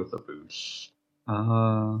could do with a boost?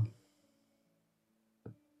 To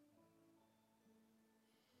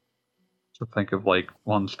think of like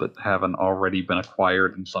ones that haven't already been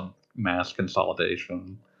acquired in some mass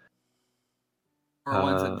consolidation. Or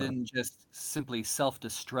ones that didn't just simply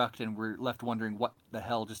self-destruct and we're left wondering what the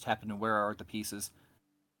hell just happened and where are the pieces.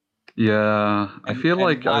 Yeah, I feel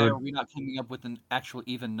like why are we not coming up with an actual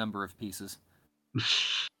even number of pieces?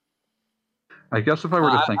 I guess if I were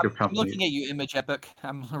to think of companies... I'm looking at you, Image Epic.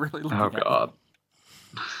 I'm really looking at God.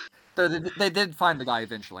 So they did find the guy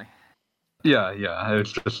eventually. Yeah.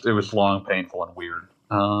 It was long, painful, and weird.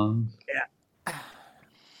 Yeah.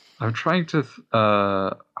 I'm trying to.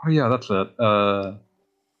 Oh yeah, that's it.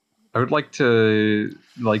 I would like to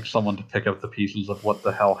someone to pick up the pieces of what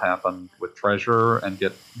the hell happened with Treasure and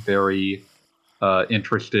get very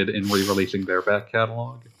interested in re-releasing their back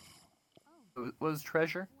catalog. What was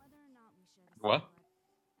Treasure? What?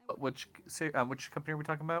 Which company are we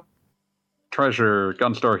talking about? Treasure,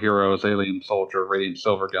 Gunstar Heroes, Alien Soldier, Radiant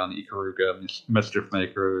Silvergun, Ikaruga, Mischief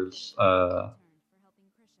Makers, a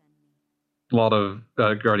lot of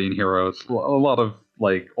Guardian Heroes, a lot of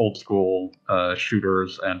like old school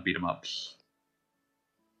shooters and beat 'em ups.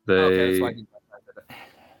 Okay, that's why I didn't recognize it.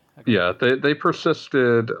 Okay. Yeah, they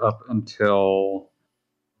persisted up until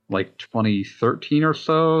like 2013 or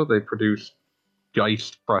so. They produced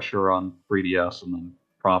Geist Crusher on 3DS and then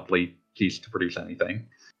promptly ceased to produce anything.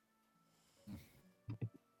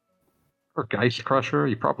 Or Geist Crusher?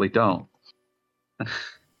 You probably don't.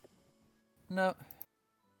 No.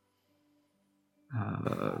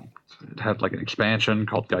 It had like an expansion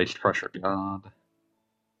called Geist Crusher God.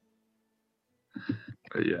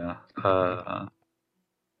 But yeah,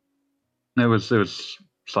 it was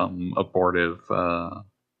some abortive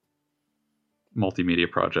multimedia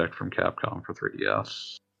project from Capcom for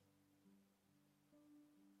 3DS.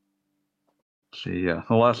 See, yeah,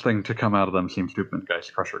 the last thing to come out of them seems to have been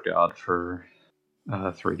Geist Crusher God for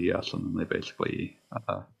 3DS, and then they basically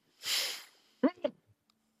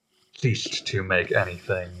ceased to make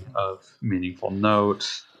anything of meaningful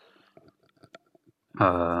note.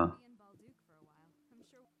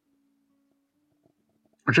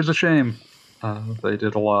 Which is a shame. They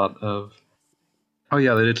did a lot of. Oh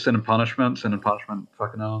yeah, they did Sin and Punishment. Sin and Punishment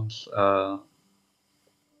fucking owns.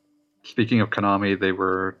 Speaking of Konami, they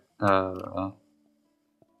were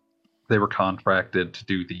contracted to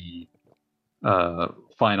do the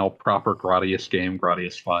final proper Gradius game,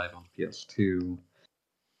 Gradius 5 on PS2.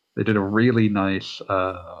 They did a really nice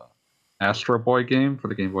Astro Boy game for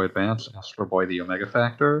the Game Boy Advance, Astro Boy: The Omega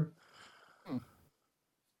Factor.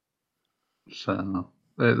 So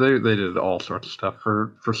they did all sorts of stuff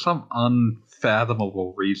for some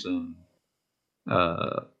unfathomable reason.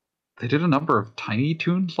 They did a number of Tiny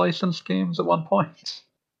Toons licensed games at one point.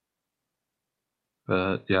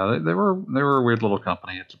 But yeah, they were a weird little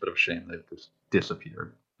company. It's a bit of a shame they just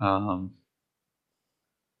disappeared.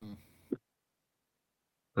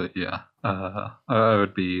 But yeah, I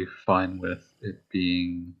would be fine with it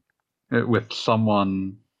being with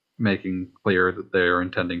someone making clear that they're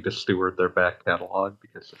intending to steward their back catalog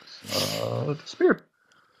because it's disappeared.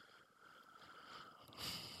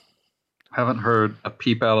 Haven't heard a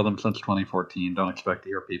peep out of them since 2014. Don't expect to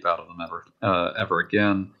hear a peep out of them ever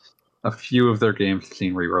again. A few of their games have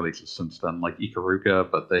seen re-releases since then, like Ikaruga,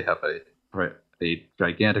 but they have a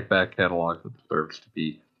gigantic back catalog that deserves to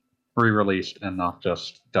be re-released and not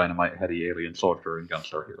just Dynamite Heady, Alien Soldier, and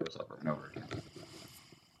Gunstar Heroes over and over again.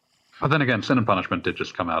 But then again, Sin and Punishment did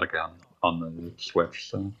just come out again on the Switch,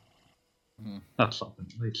 so that's something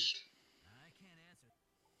at least.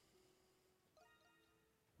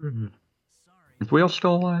 Is Wheel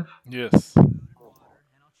still alive? Yes.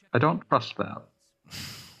 I don't trust that.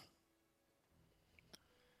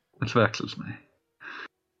 It vexes me.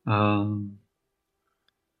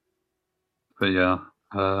 But yeah,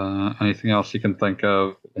 anything else you can think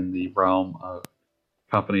of in the realm of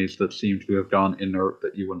companies that seem to have gone inert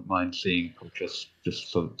that you wouldn't mind seeing purchased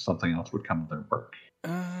just so something else would come to their work?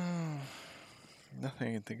 Nothing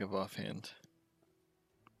I can think of offhand.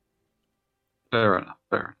 Fair enough.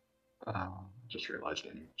 Just realized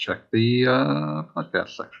I need to check the podcast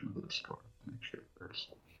section of the Discord to make sure there's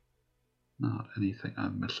not anything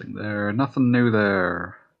I'm missing there. Nothing new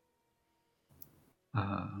there.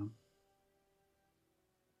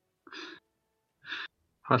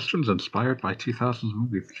 Questions inspired by 2000s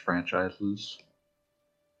movie franchises.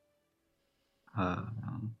 What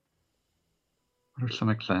are some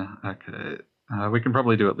examples? Okay. We can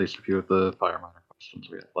probably do at least a few of the Fireminer questions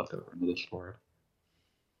we have left over in the Discord.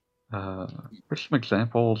 Here's some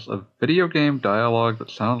examples of video game dialogue that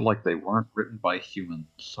sounded like they weren't written by humans,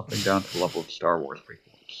 something down to the level of Star Wars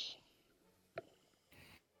prequels.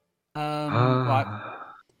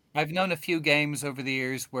 I've known a few games over the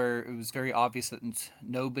years where it was very obvious that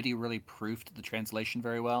nobody really proofed the translation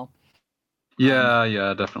very well.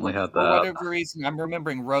 Yeah, definitely had that. For whatever reason, I'm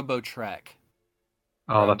remembering RoboTrack.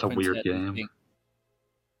 Oh, that's a weird game.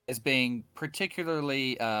 As being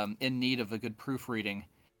particularly in need of a good proofreading.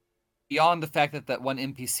 Beyond the fact that one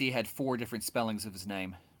NPC had 4 different spellings of his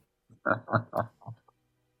name.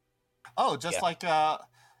 Oh, just like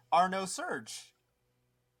Arno Surge.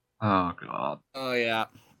 Oh, God. Oh, yeah.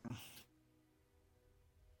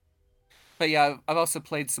 But yeah, I've also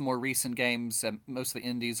played some more recent games, mostly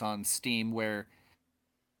indies on Steam, where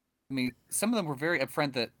I mean, some of them were very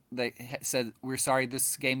upfront that they said, "We're sorry,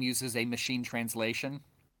 this game uses a machine translation."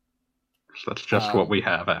 So that's just what we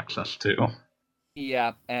have access to.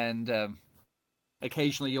 Yeah, and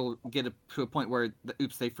occasionally you'll get to a point where,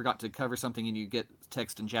 oops, they forgot to cover something, and you get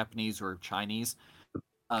text in Japanese or Chinese.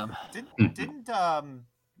 Didn't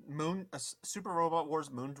Super Robot Wars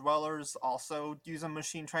Moon Dwellers also use a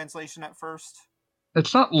machine translation at first?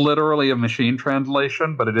 It's not literally a machine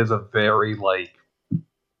translation, but it is a very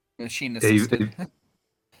machine assisted.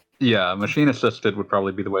 Yeah, machine assisted would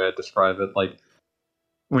probably be the way I'd describe it. Like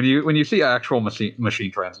when you see actual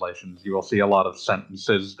machine translations, you will see a lot of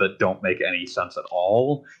sentences that don't make any sense at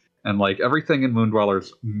all, and like everything in Moon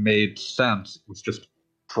Dwellers made sense. It was just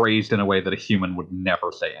phrased in a way that a human would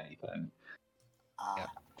never say anything. Yeah.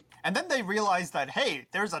 And then they realized that, hey,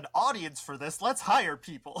 there's an audience for this. Let's hire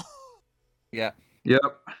people. Yeah. Yep.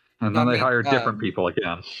 And then they hired different people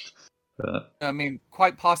again. I mean,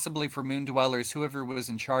 quite possibly for Moon Dwellers, whoever was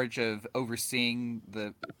in charge of overseeing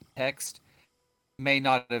the text may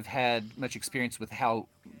not have had much experience with how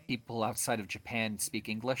people outside of Japan speak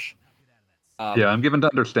English. Yeah, I'm given to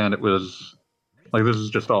understand it was, like, this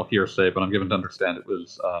is just all hearsay, but I'm given to understand it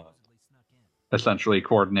was essentially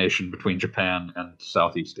coordination between Japan and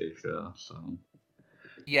Southeast Asia. So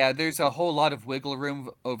yeah, there's a whole lot of wiggle room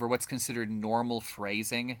over what's considered normal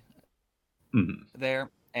phrasing there,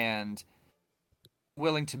 and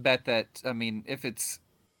willing to bet that, I mean, if it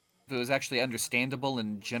was actually understandable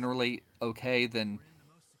and generally okay, then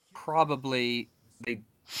probably they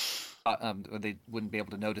wouldn't be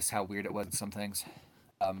able to notice how weird it was in some things.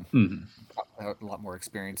 A lot more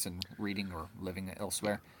experience in reading or living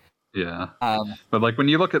elsewhere. Yeah, but like when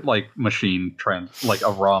you look at like like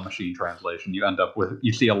a raw machine translation,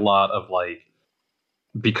 you see a lot of like,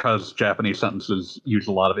 because Japanese sentences use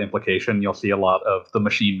a lot of implication, you'll see a lot of the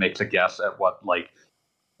machine makes a guess at what like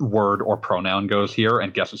word or pronoun goes here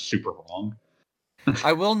and guesses super wrong.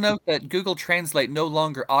 I will note that Google Translate no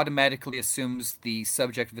longer automatically assumes the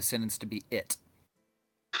subject of a sentence to be it.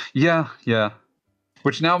 Yeah.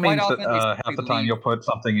 Which now Quite means that often half the time you'll put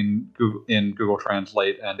something in Google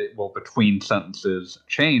Translate and it will, between sentences,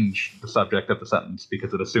 change the subject of the sentence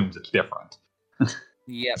because it assumes it's different.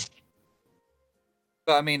 Yep.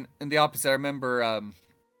 But I mean, in the opposite, I remember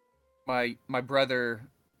my brother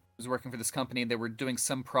was working for this company, and they were doing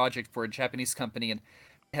some project for a Japanese company, and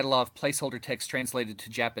they had a lot of placeholder text translated to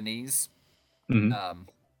Japanese and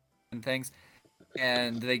things.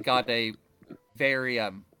 And they got a very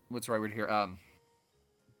what's the right word here?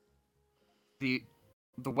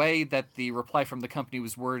 The way that the reply from the company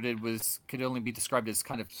was worded could only be described as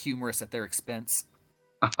kind of humorous at their expense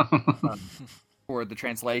for the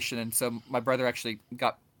translation. And so my brother actually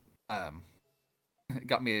got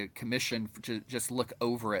me a commission to just look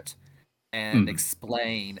over it and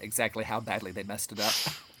explain exactly how badly they messed it up.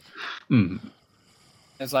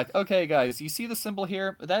 It's like, okay, guys, you see the symbol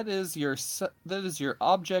here? That is your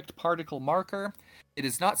object particle marker. It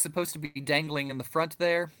is not supposed to be dangling in the front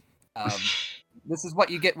there. This is what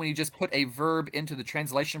you get when you just put a verb into the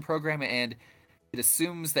translation program, and it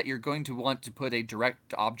assumes that you're going to want to put a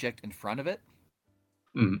direct object in front of it.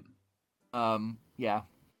 Yeah.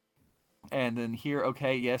 And then here,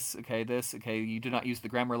 okay, yes, okay, this, okay, you do not use the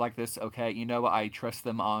grammar like this, okay, you know, I trust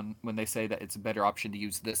them on when they say that it's a better option to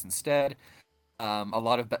use this instead. A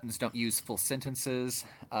lot of buttons don't use full sentences.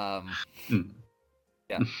 Yeah.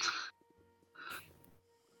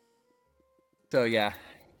 So, yeah.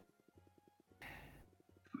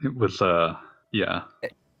 It was, yeah. I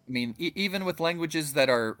mean, even with languages that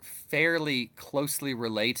are fairly closely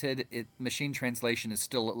related, machine translation is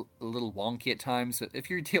still a little wonky at times. If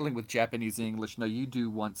you're dealing with Japanese and English, no, you do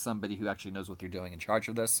want somebody who actually knows what they're doing in charge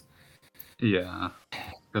of this. Yeah.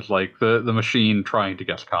 Because, like, the machine trying to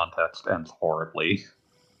guess context ends horribly.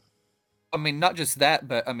 I mean, not just that,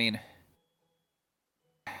 but, I mean,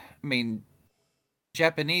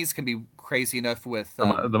 Japanese can be crazy enough with the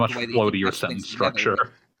much floatier sentence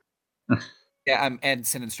structure. Yeah, and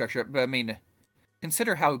sentence structure. But I mean,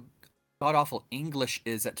 consider how god-awful English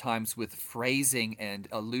is at times with phrasing and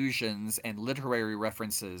allusions and literary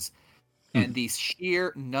references, and the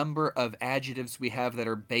sheer number of adjectives we have that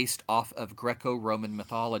are based off of Greco-Roman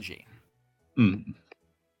mythology.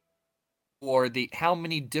 Or how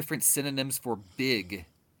many different synonyms for big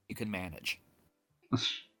you can manage.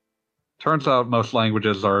 Turns out most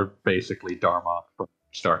languages are basically Dharma from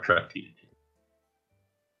Star Trek TNG.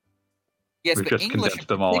 Yes, We've but just English condensed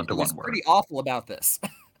them all into one is word. pretty awful about this.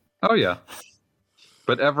 Oh yeah,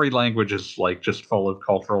 but every language is like just full of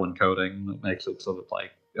cultural encoding that makes it so that like,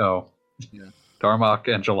 oh, Yeah. Darmok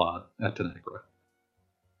and Jalad at Tanagra.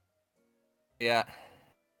 Yeah.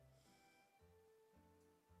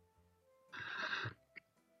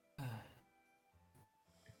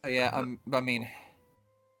 Yeah, I mean,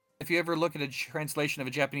 if you ever look at a translation of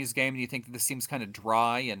a Japanese game and you think that this seems kind of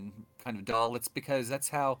dry and kind of dull, it's because that's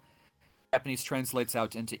how Japanese translates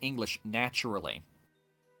out into English naturally.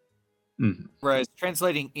 Mm-hmm. Whereas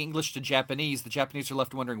translating English to Japanese, the Japanese are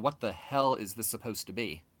left wondering, what the hell is this supposed to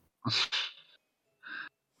be?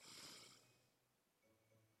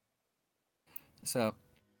 So,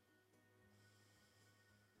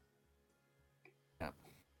 yeah.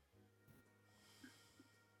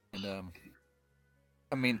 And,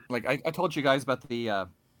 I mean, like, I told you guys about the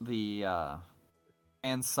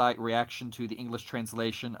fan site reaction to the English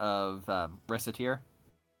translation of Reciteer,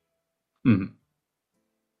 Mm-hmm.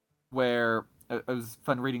 where it was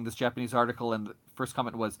fun reading this Japanese article, and the first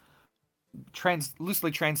comment was,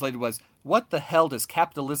 loosely translated was, "What the hell does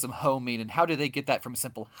capitalism ho mean, and how do they get that from a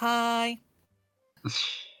simple hi?"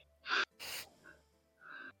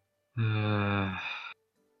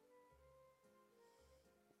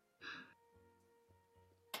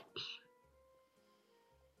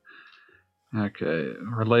 Okay,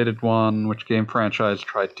 related one. Which game franchise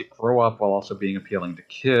tried to grow up while also being appealing to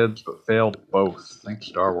kids, but failed both? Think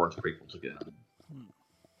Star Wars prequels again.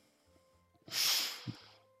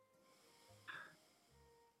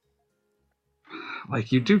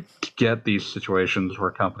 Like, you do get these situations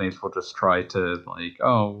where companies will just try to, like,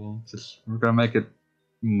 oh, well, we're gonna make it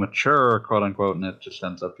mature, quote unquote, and it just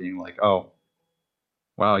ends up being like, oh,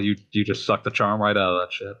 wow, you just suck the charm right out of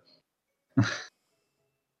that shit.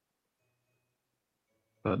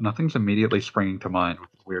 But nothing's immediately springing to mind,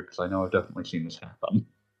 which is weird because I know I've definitely seen this happen.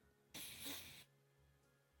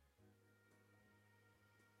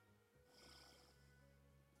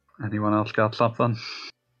 Anyone else got something?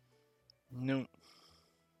 No.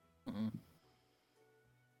 Mm-mm.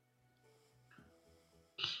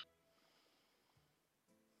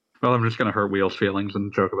 Well, I'm just gonna hurt Wheel's feelings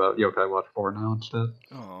and joke about Yokai Watch 4 now instead.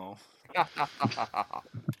 Oh.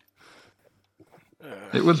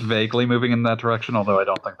 It was vaguely moving in that direction, although I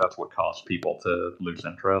don't think that's what caused people to lose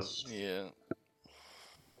interest. Yeah.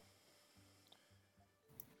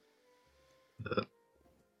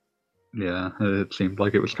 Yeah, it seemed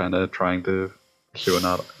like it was kind of trying to pursue an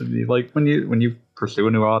audience. Like, when you pursue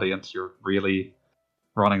a new audience, you're really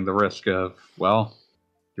running the risk of, well,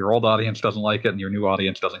 your old audience doesn't like it and your new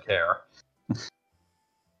audience doesn't care.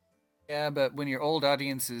 Yeah, but when your old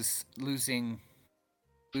audience is losing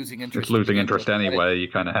interest, It's losing interest you anyway, you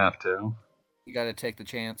kind of have to. You got to take the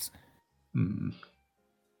chance.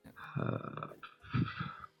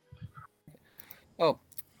 Oh,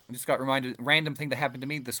 I just got reminded, random thing that happened to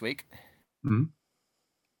me this week. Mm-hmm.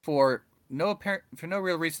 For no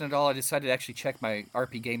real reason at all, I decided to actually check my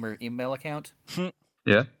RP Gamer email account.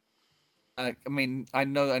 Yeah. I mean, I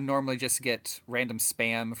know I normally just get random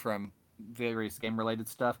spam from various game-related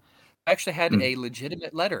stuff. I actually had a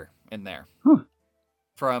legitimate letter in there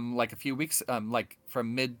from like a few weeks, like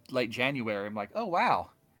from late January. I'm like, oh wow,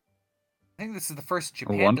 I think this is the first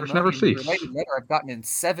Japan related letter I've gotten in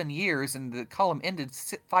 7 years, and the column ended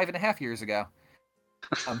 5.5 years ago.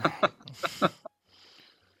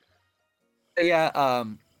 Yeah,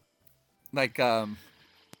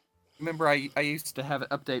 remember I used to have an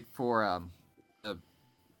update for it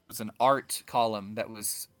was an art column that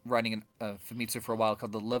was running in Famitsu for a while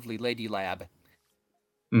called the Lovely Lady Lab.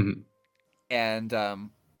 Mm-hmm. And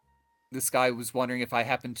this guy was wondering if I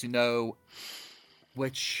happened to know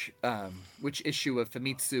which issue of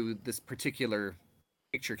Famitsu this particular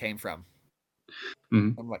picture came from.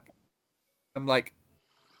 Mm-hmm. I'm like,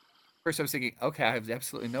 first I was thinking, okay, I have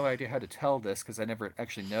absolutely no idea how to tell this because I never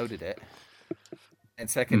actually noted it. And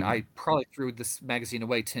second, I probably threw this magazine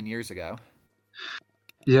away 10 years ago.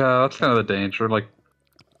 Yeah, that's kind of the danger. Like,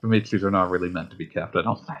 Famitsus are not really meant to be kept, I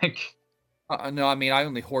don't think. No, I mean, I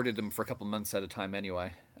only hoarded them for a couple months at a time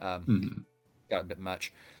anyway. Got a bit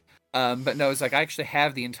much. But no, it's like I actually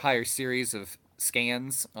have the entire series of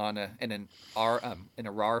scans in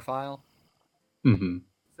a RAR file. Mm-hmm.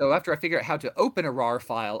 So after I figure out how to open a RAR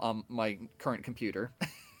file on my current computer,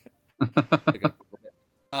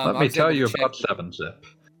 let me tell you about 7-zip.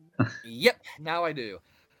 Yep, now I do.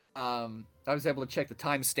 I was able to check the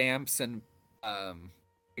timestamps and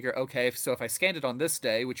figure, okay, so if I scanned it on this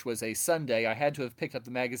day, which was a Sunday, I had to have picked up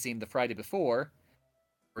the magazine the Friday before,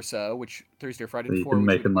 or so, which Thursday or Friday before. You can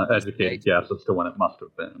make an educated guess as to when it must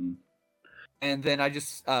have been. And then I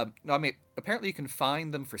just, I mean, apparently you can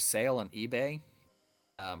find them for sale on eBay.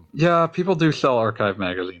 Yeah, people do sell archive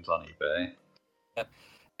magazines on eBay. Yep.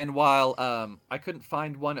 And while I couldn't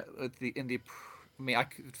find one I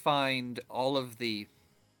could find all of the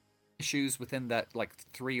issues within that like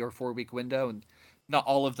 3 or 4 week window, and not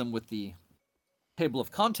all of them with the table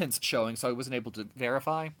of contents showing, so I wasn't able to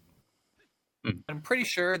verify. I'm pretty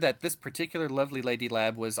sure that this particular Lovely Lady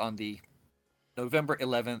Lab was on the November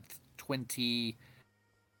 11th,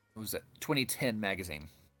 2010 magazine.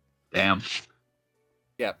 Damn.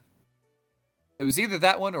 Yep. It was either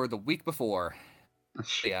that one or the week before.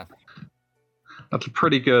 Yeah. That's a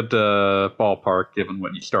pretty good ballpark given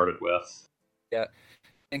what you started with. Yeah.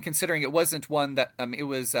 And considering it wasn't one that it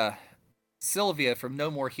was Sylvia from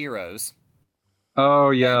No More Heroes.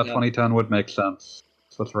 Oh yeah, and, 2010 would make sense.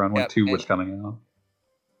 So that's around when 2 was coming out.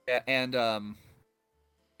 Yeah, and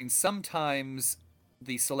sometimes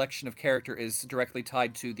the selection of character is directly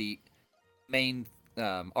tied to the main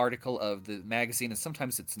article of the magazine, and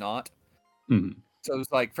sometimes it's not. Mm-hmm. So it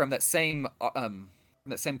was like from that same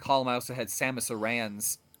column, I also had Samus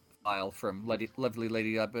Aran's file from Lovely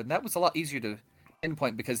Lady Lab, and that was a lot easier to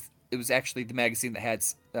pinpoint because it was actually the magazine that had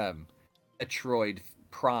Metroid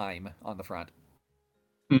Prime on the front.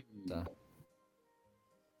 Mm-hmm. So,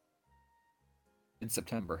 in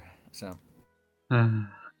September, so.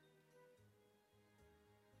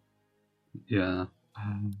 Yeah.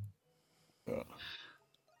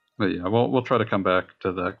 But yeah, we'll try to come back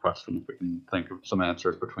to that question if we can think of some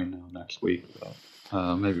answers between now and next week. But,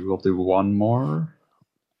 maybe we'll do one more.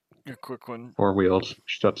 A quick one. Before Wheels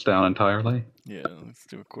shuts down entirely. Yeah, let's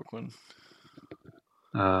do a quick one.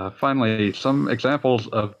 Finally, some examples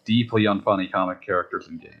of deeply unfunny comic characters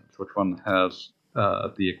in games. Which one has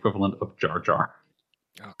the equivalent of Jar Jar?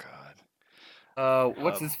 Oh God.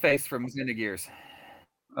 What's his face from Xenogears?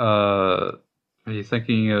 Are you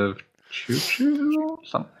thinking of Choo Choo?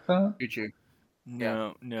 Something like that? Choo Choo.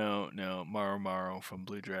 No. Maro from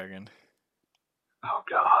Blue Dragon. Oh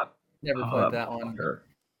God. Never played that one.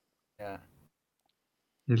 Yeah.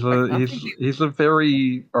 He's a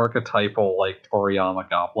very archetypal like Toriyama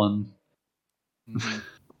goblin. Mm-hmm.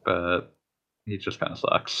 But he just kind of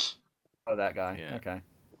sucks. Oh, that guy. Yeah. Okay.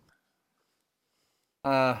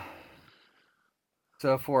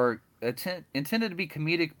 So for intended to be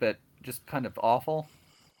comedic, but just kind of awful.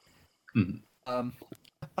 Mm-hmm.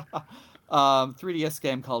 3DS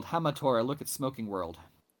game called Hamatora. Look at Smoking World.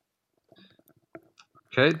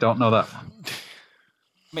 Okay, don't know that one.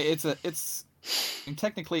 I mean,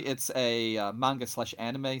 technically it's a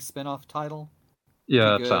manga/anime spin-off title.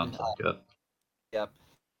 Yeah, it sounds like it. Yep.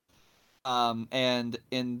 And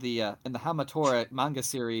in the Hamatora manga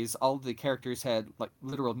series, all the characters had like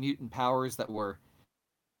literal mutant powers that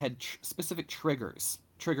had specific trigger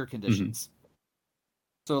conditions. Mm-hmm.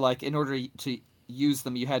 So like in order to use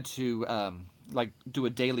them, you had to like do a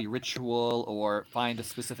daily ritual or find a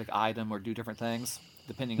specific item or do different things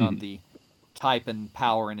depending on the type and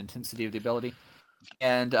power and intensity of the ability.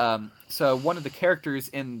 And so one of the characters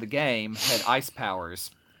in the game had ice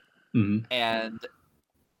powers, and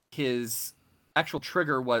his actual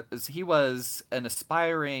trigger was he was an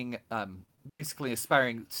aspiring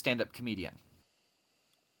stand-up comedian,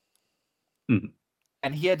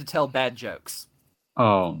 and he had to tell bad jokes.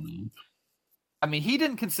 Oh, I mean, he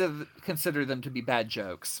didn't consider them to be bad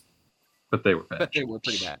jokes, but they were bad. But they were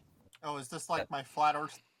pretty bad. Oh, is this like my flat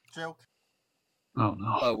Earth joke? Oh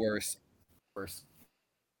no! Oh, worse.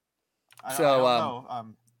 I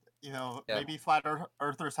don't know. Maybe flat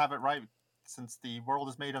earthers have it right, since the world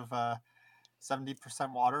is made of 70%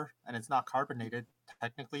 water and it's not carbonated.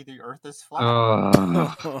 Technically, the Earth is flat.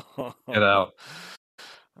 Get out!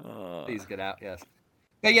 Please get out. Yes.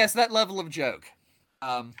 But yes, that level of joke.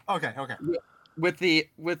 Okay. With the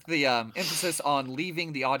emphasis on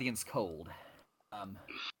leaving the audience cold.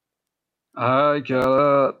 I get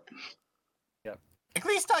it. Yep. At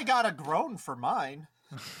least I got a groan for mine.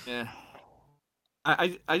 Yeah.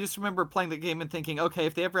 I just remember playing the game and thinking, okay,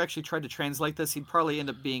 if they ever actually tried to translate this, he'd probably end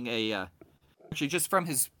up being actually just from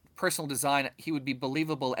his personal design, he would be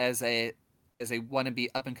believable as a wannabe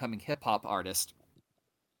up and coming hip hop artist,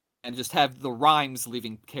 and just have the rhymes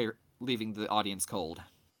leaving the audience cold,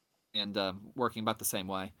 and working about the same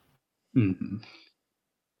way. Mm-hmm.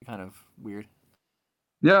 Kind of weird.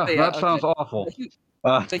 Yeah, that sounds awful.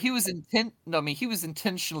 So he was he was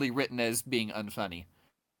intentionally written as being unfunny.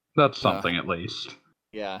 That's something, at least.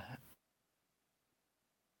 Yeah.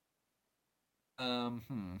 I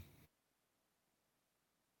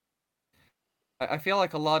feel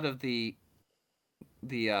like a lot of the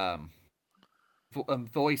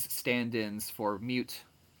voice stand-ins for mute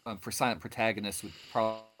for silent protagonists would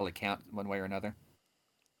probably count one way or another.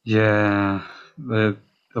 Yeah, the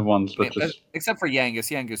ones that just... Except for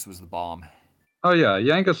Yangus. Yangus was the bomb. Oh yeah,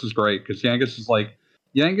 Yangus is great because Yangus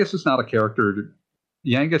is not a character.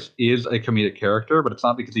 Yangus is a comedic character, but it's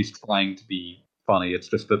not because he's trying to be funny. It's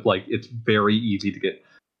just that like it's very easy to get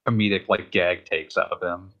comedic like gag takes out of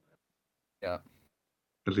him. Yeah.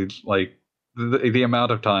 Because he's like the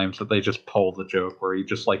amount of times that they just pull the joke where he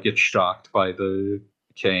just like gets shocked by the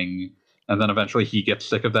king, and then eventually he gets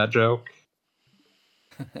sick of that joke.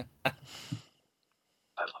 I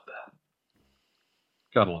love that.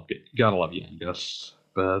 Gotta love Yangus,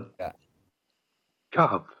 but Yeah.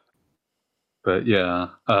 God, but yeah,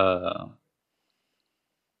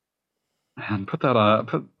 and put that on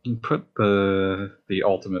put the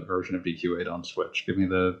ultimate version of DQ8 on Switch. Give me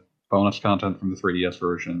the bonus content from the 3DS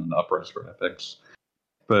version and the up-res graphics.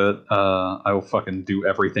 But I will fucking do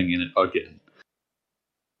everything in it again.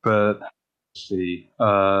 But let's see.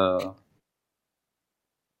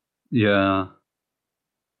 Yeah.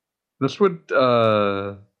 This would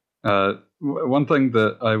one thing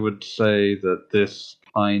that I would say that this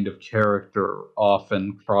kind of character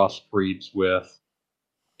often crossbreeds with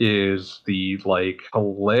is the like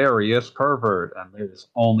hilarious pervert, and there's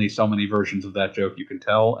only so many versions of that joke you can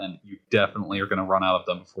tell, and you definitely are going to run out of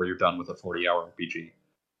them before you're done with a 40-hour RPG.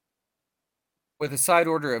 With a side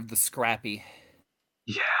order of the Scrappy.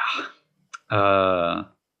 Yeah.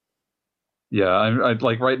 Yeah, I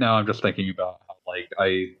like right now I'm just thinking about how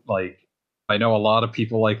I know a lot of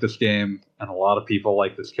people like this game and a lot of people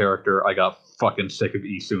like this character. I got fucking sick of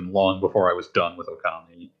Isun long before I was done with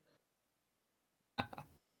Okami.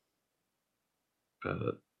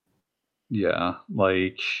 But yeah,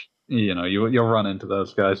 like you'll run into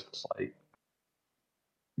those guys. It's like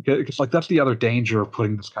because like that's the other danger of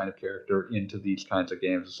putting this kind of character into these kinds of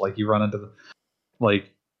games. It's like you run into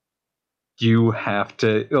like you have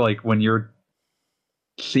to like when you're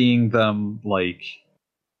seeing them like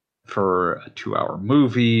for a 2-hour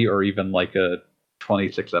movie or even like a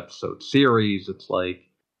 26 episode series, it's like,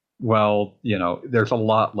 well, there's a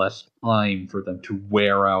lot less time for them to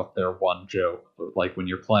wear out their one joke. But like when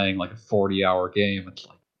you're playing like a 40-hour game, it's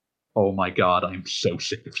like, oh my god, I'm so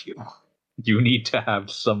sick of you. You need to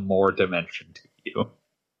have some more dimension to you.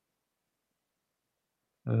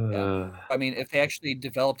 Yeah. I mean, if they actually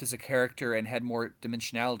developed as a character and had more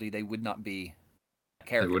dimensionality, they would not be a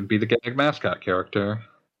character. They wouldn't be the gag mascot character.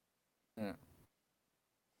 Yeah.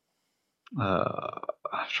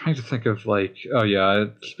 I'm trying to think of like, oh yeah,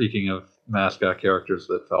 speaking of mascot characters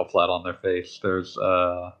that fell flat on their face, there's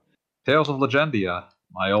Tales of Legendia,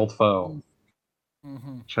 my old foe,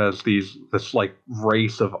 which has this like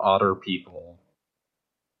race of otter people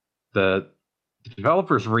that the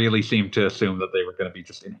developers really seem to assume that they were going to be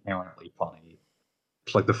just inherently funny.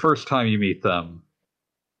 It's like the first time you meet them,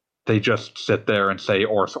 they just sit there and say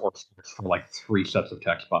 "ors" for like 3 sets of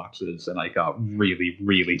text boxes, and I got really,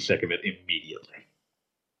 really sick of it immediately.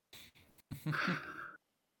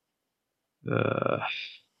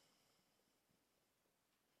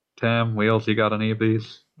 Tam, Wheels, you got any of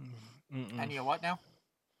these? Any of what now?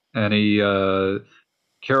 Any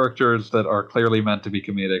characters that are clearly meant to be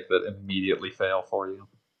comedic that immediately fail for you?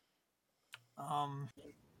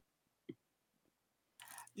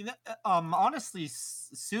 Honestly,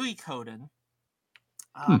 Suikoden.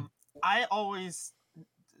 I always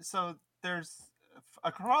there's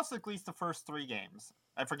across at least the first 3 games.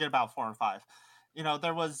 I forget about 4 and 5.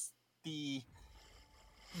 There was the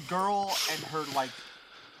girl and her like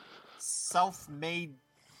self-made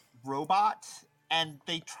robot, and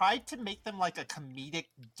they tried to make them like a comedic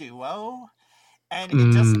duo, and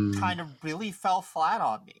it just kind of really fell flat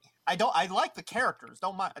on me. I like the characters.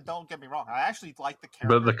 Don't get me wrong. I actually like the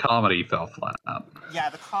characters. But the comedy fell flat. Yeah,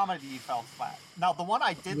 the comedy fell flat. Now, the one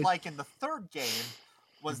I did like in the 3rd game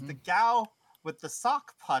was the gal with the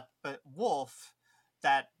sock puppet wolf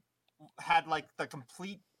that had like the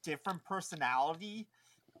complete different personality,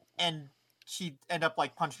 and she ended up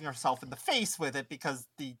like punching herself in the face with it because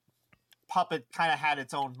the puppet kind of had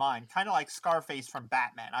its own mind, kind of like Scarface from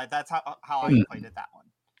Batman. That's how I played it, that one.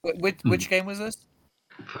 Which game was this?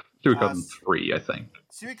 Suikoden 3, I think.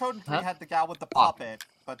 Suikoden 3 had the gal with the puppet,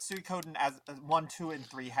 but Suikoden as 1, 2, and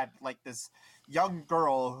 3 had like this young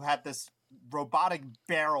girl who had this robotic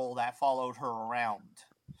barrel that followed her around.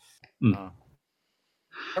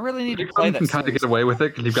 I really need to play that. You can kind of get away with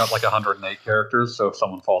it because you've got like 108 characters, so if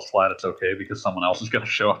someone falls flat, it's okay because someone else is going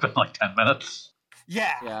to show up in like 10 minutes.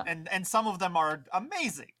 Yeah. And some of them are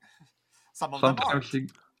amazing. Some of them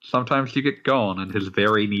aren't. Sometimes you get Gon and his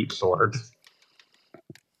very neat sword.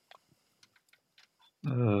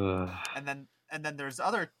 And then there's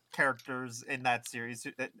other characters in that series.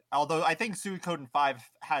 Although I think Suikoden 5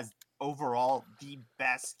 has overall the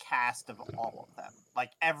best cast of all of them.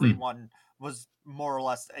 Like everyone was more or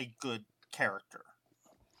less a good character,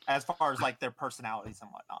 as far as like their personalities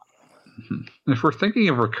and whatnot. If we're thinking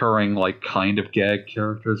of recurring, like, kind of gag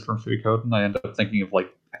characters from Suikoden, I end up thinking of,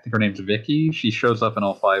 like, I think her name's Vicky. She shows up in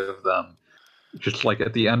all 5 of them. Just, like,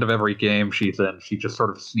 at the end of every game she's in, she just sort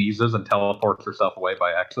of sneezes and teleports herself away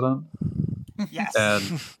by accident. Yes.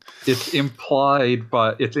 And it's implied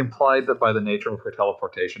that by the nature of her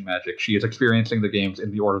teleportation magic, she is experiencing the games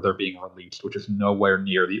in the order they're being released, which is nowhere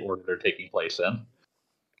near the order they're taking place in.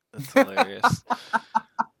 That's hilarious.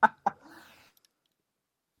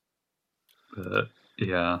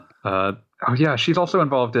 Yeah. Oh yeah, she's also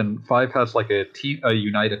involved in 5 has like a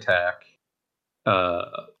unite attack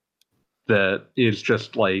that is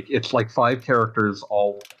just like it's like 5 characters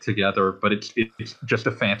all together, but it's just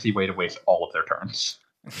a fancy way to waste all of their turns.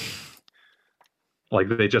 Like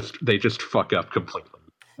they just fuck up completely.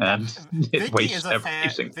 And it wastes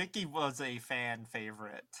everything. Vicky was a fan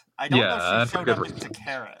favorite. I don't know if she showed up in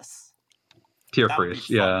Tikaris. Tikaris,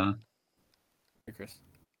 yeah. Tikaris.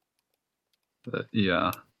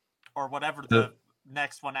 Yeah. Or whatever the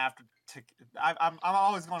next one after. I'm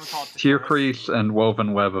always going to call it Tikaris and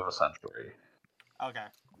Woven Web of a Century. Okay.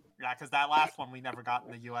 Yeah, because that last one we never got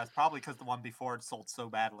in the U.S. Probably because the one before it sold so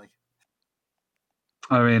badly.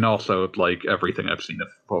 I mean, also, like, everything I've seen of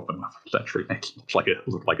Woven Web of a Century makes it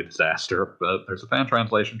look like a disaster, but there's a fan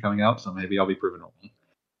translation coming out, so maybe I'll be proven wrong.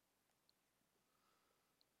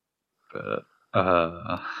 But,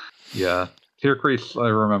 yeah. Tierkreis I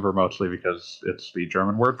remember mostly because it's the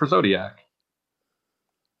German word for zodiac.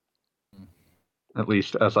 At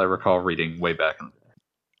least as I recall reading way back in the day.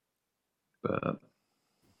 But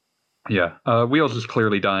yeah, Wheels is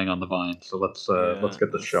clearly dying on the vine, so let's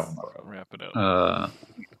get the show on the road. Wrap it up.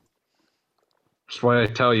 That's why I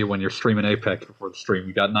tell you when you're streaming Apex before the stream,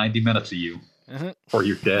 you got 90 minutes of you, or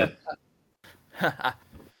you're dead. But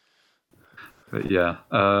yeah,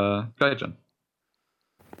 Gaijin.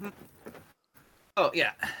 Oh,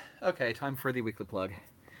 yeah. Okay, time for the weekly plug.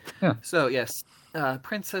 Yeah. So, yes,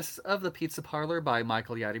 Princess of the Pizza Parlor by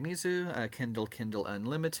Michael Yarimizu, Kindle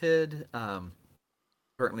Unlimited,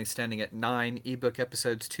 currently standing at 9 ebook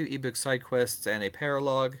episodes, 2 ebook side quests, and a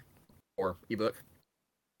paralogue, or ebook,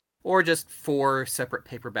 or just 4 separate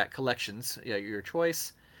paperback collections, your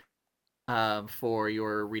choice, for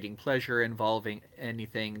your reading pleasure involving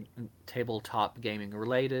anything tabletop gaming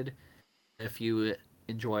related. If you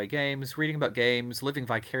enjoy games, reading about games, living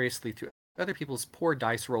vicariously through other people's poor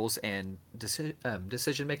dice rolls and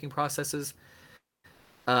decision-making processes,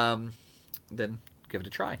 then give it a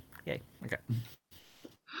try. Yay. Okay.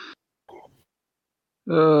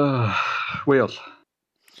 Wheels.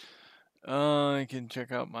 You can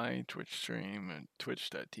check out my Twitch stream at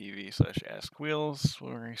twitch.tv/askwheels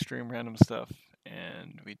where we stream random stuff,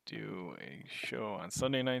 and we do a show on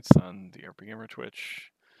Sunday nights on the RP Gamer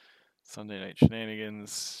Twitch. Sunday Night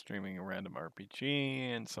Shenanigans, streaming a random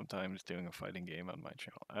RPG, and sometimes doing a fighting game on my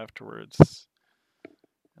channel afterwards.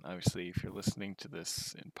 And obviously, if you're listening to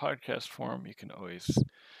this in podcast form, you can always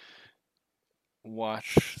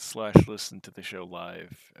watch/listen to the show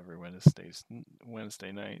live every Wednesday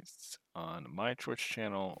nights on my Twitch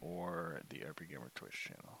channel or the RP Gamer Twitch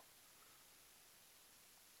channel.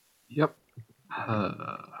 Yep.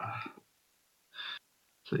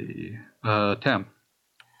 Let's see. Tam.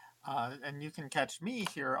 And you can catch me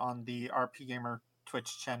here on the RP Gamer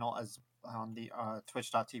Twitch channel as on the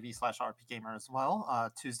twitch.tv/rpgamer as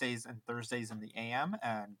well. Tuesdays and Thursdays in the AM,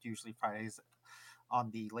 and usually Fridays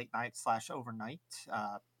on the late night/overnight,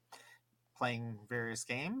 playing various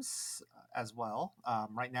games as well.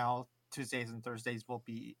 Right now, Tuesdays and Thursdays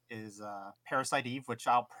is Parasite Eve, which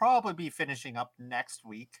I'll probably be finishing up next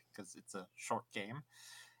week because it's a short game.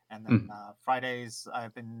 And then Fridays,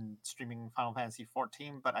 I've been streaming Final Fantasy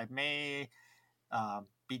XIV, but I may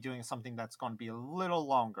be doing something that's going to be a little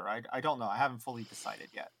longer. I don't know. I haven't fully decided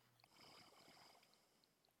yet.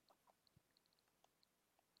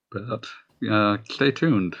 But stay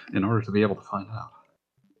tuned in order to be able to find out.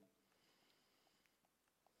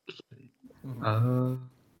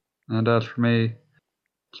 And as for me,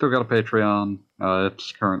 still got a Patreon.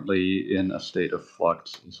 It's currently in a state of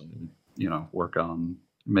flux as I, work on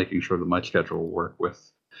making sure that my schedule will work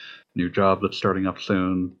with new job that's starting up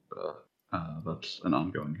soon. That's an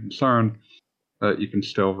ongoing concern. You can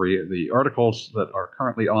still read the articles that are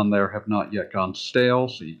currently on there have not yet gone stale,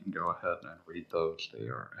 so you can go ahead and read those. They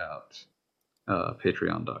are at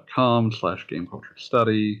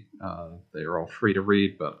patreon.com/gameculturestudy. They are all free to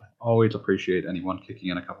read, but I always appreciate anyone kicking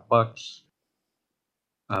in a couple bucks.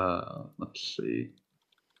 Let's see.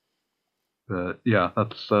 But yeah,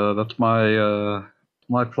 that's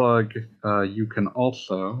my plug. You can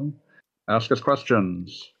also ask us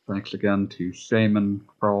questions. Thanks again to Shaman,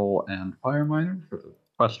 Kroll, and Fireminer for the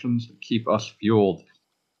questions that keep us fueled.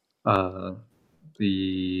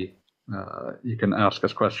 You can ask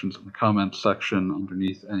us questions in the comments section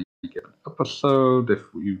underneath any given episode. If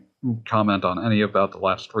you comment on any about the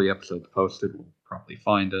last 3 episodes posted, we'll probably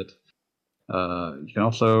find it. You can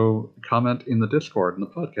also comment in the Discord in the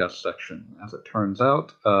podcast section. As it turns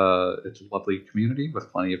out, it's a lovely community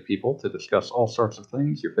with plenty of people to discuss all sorts of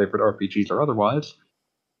things, your favorite RPGs or otherwise.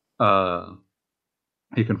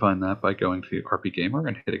 You can find that by going to RP Gamer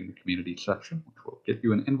and hitting the community section, which will get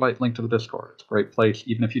you an invite link to the Discord. It's a great place,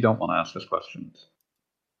 even if you don't want to ask us questions.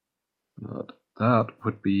 But that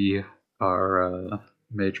would be our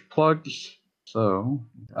major plugs. So,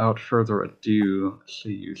 without further ado,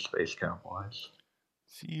 see you, Space Cowboys.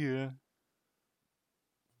 See ya.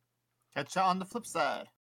 Catch you on the flip side.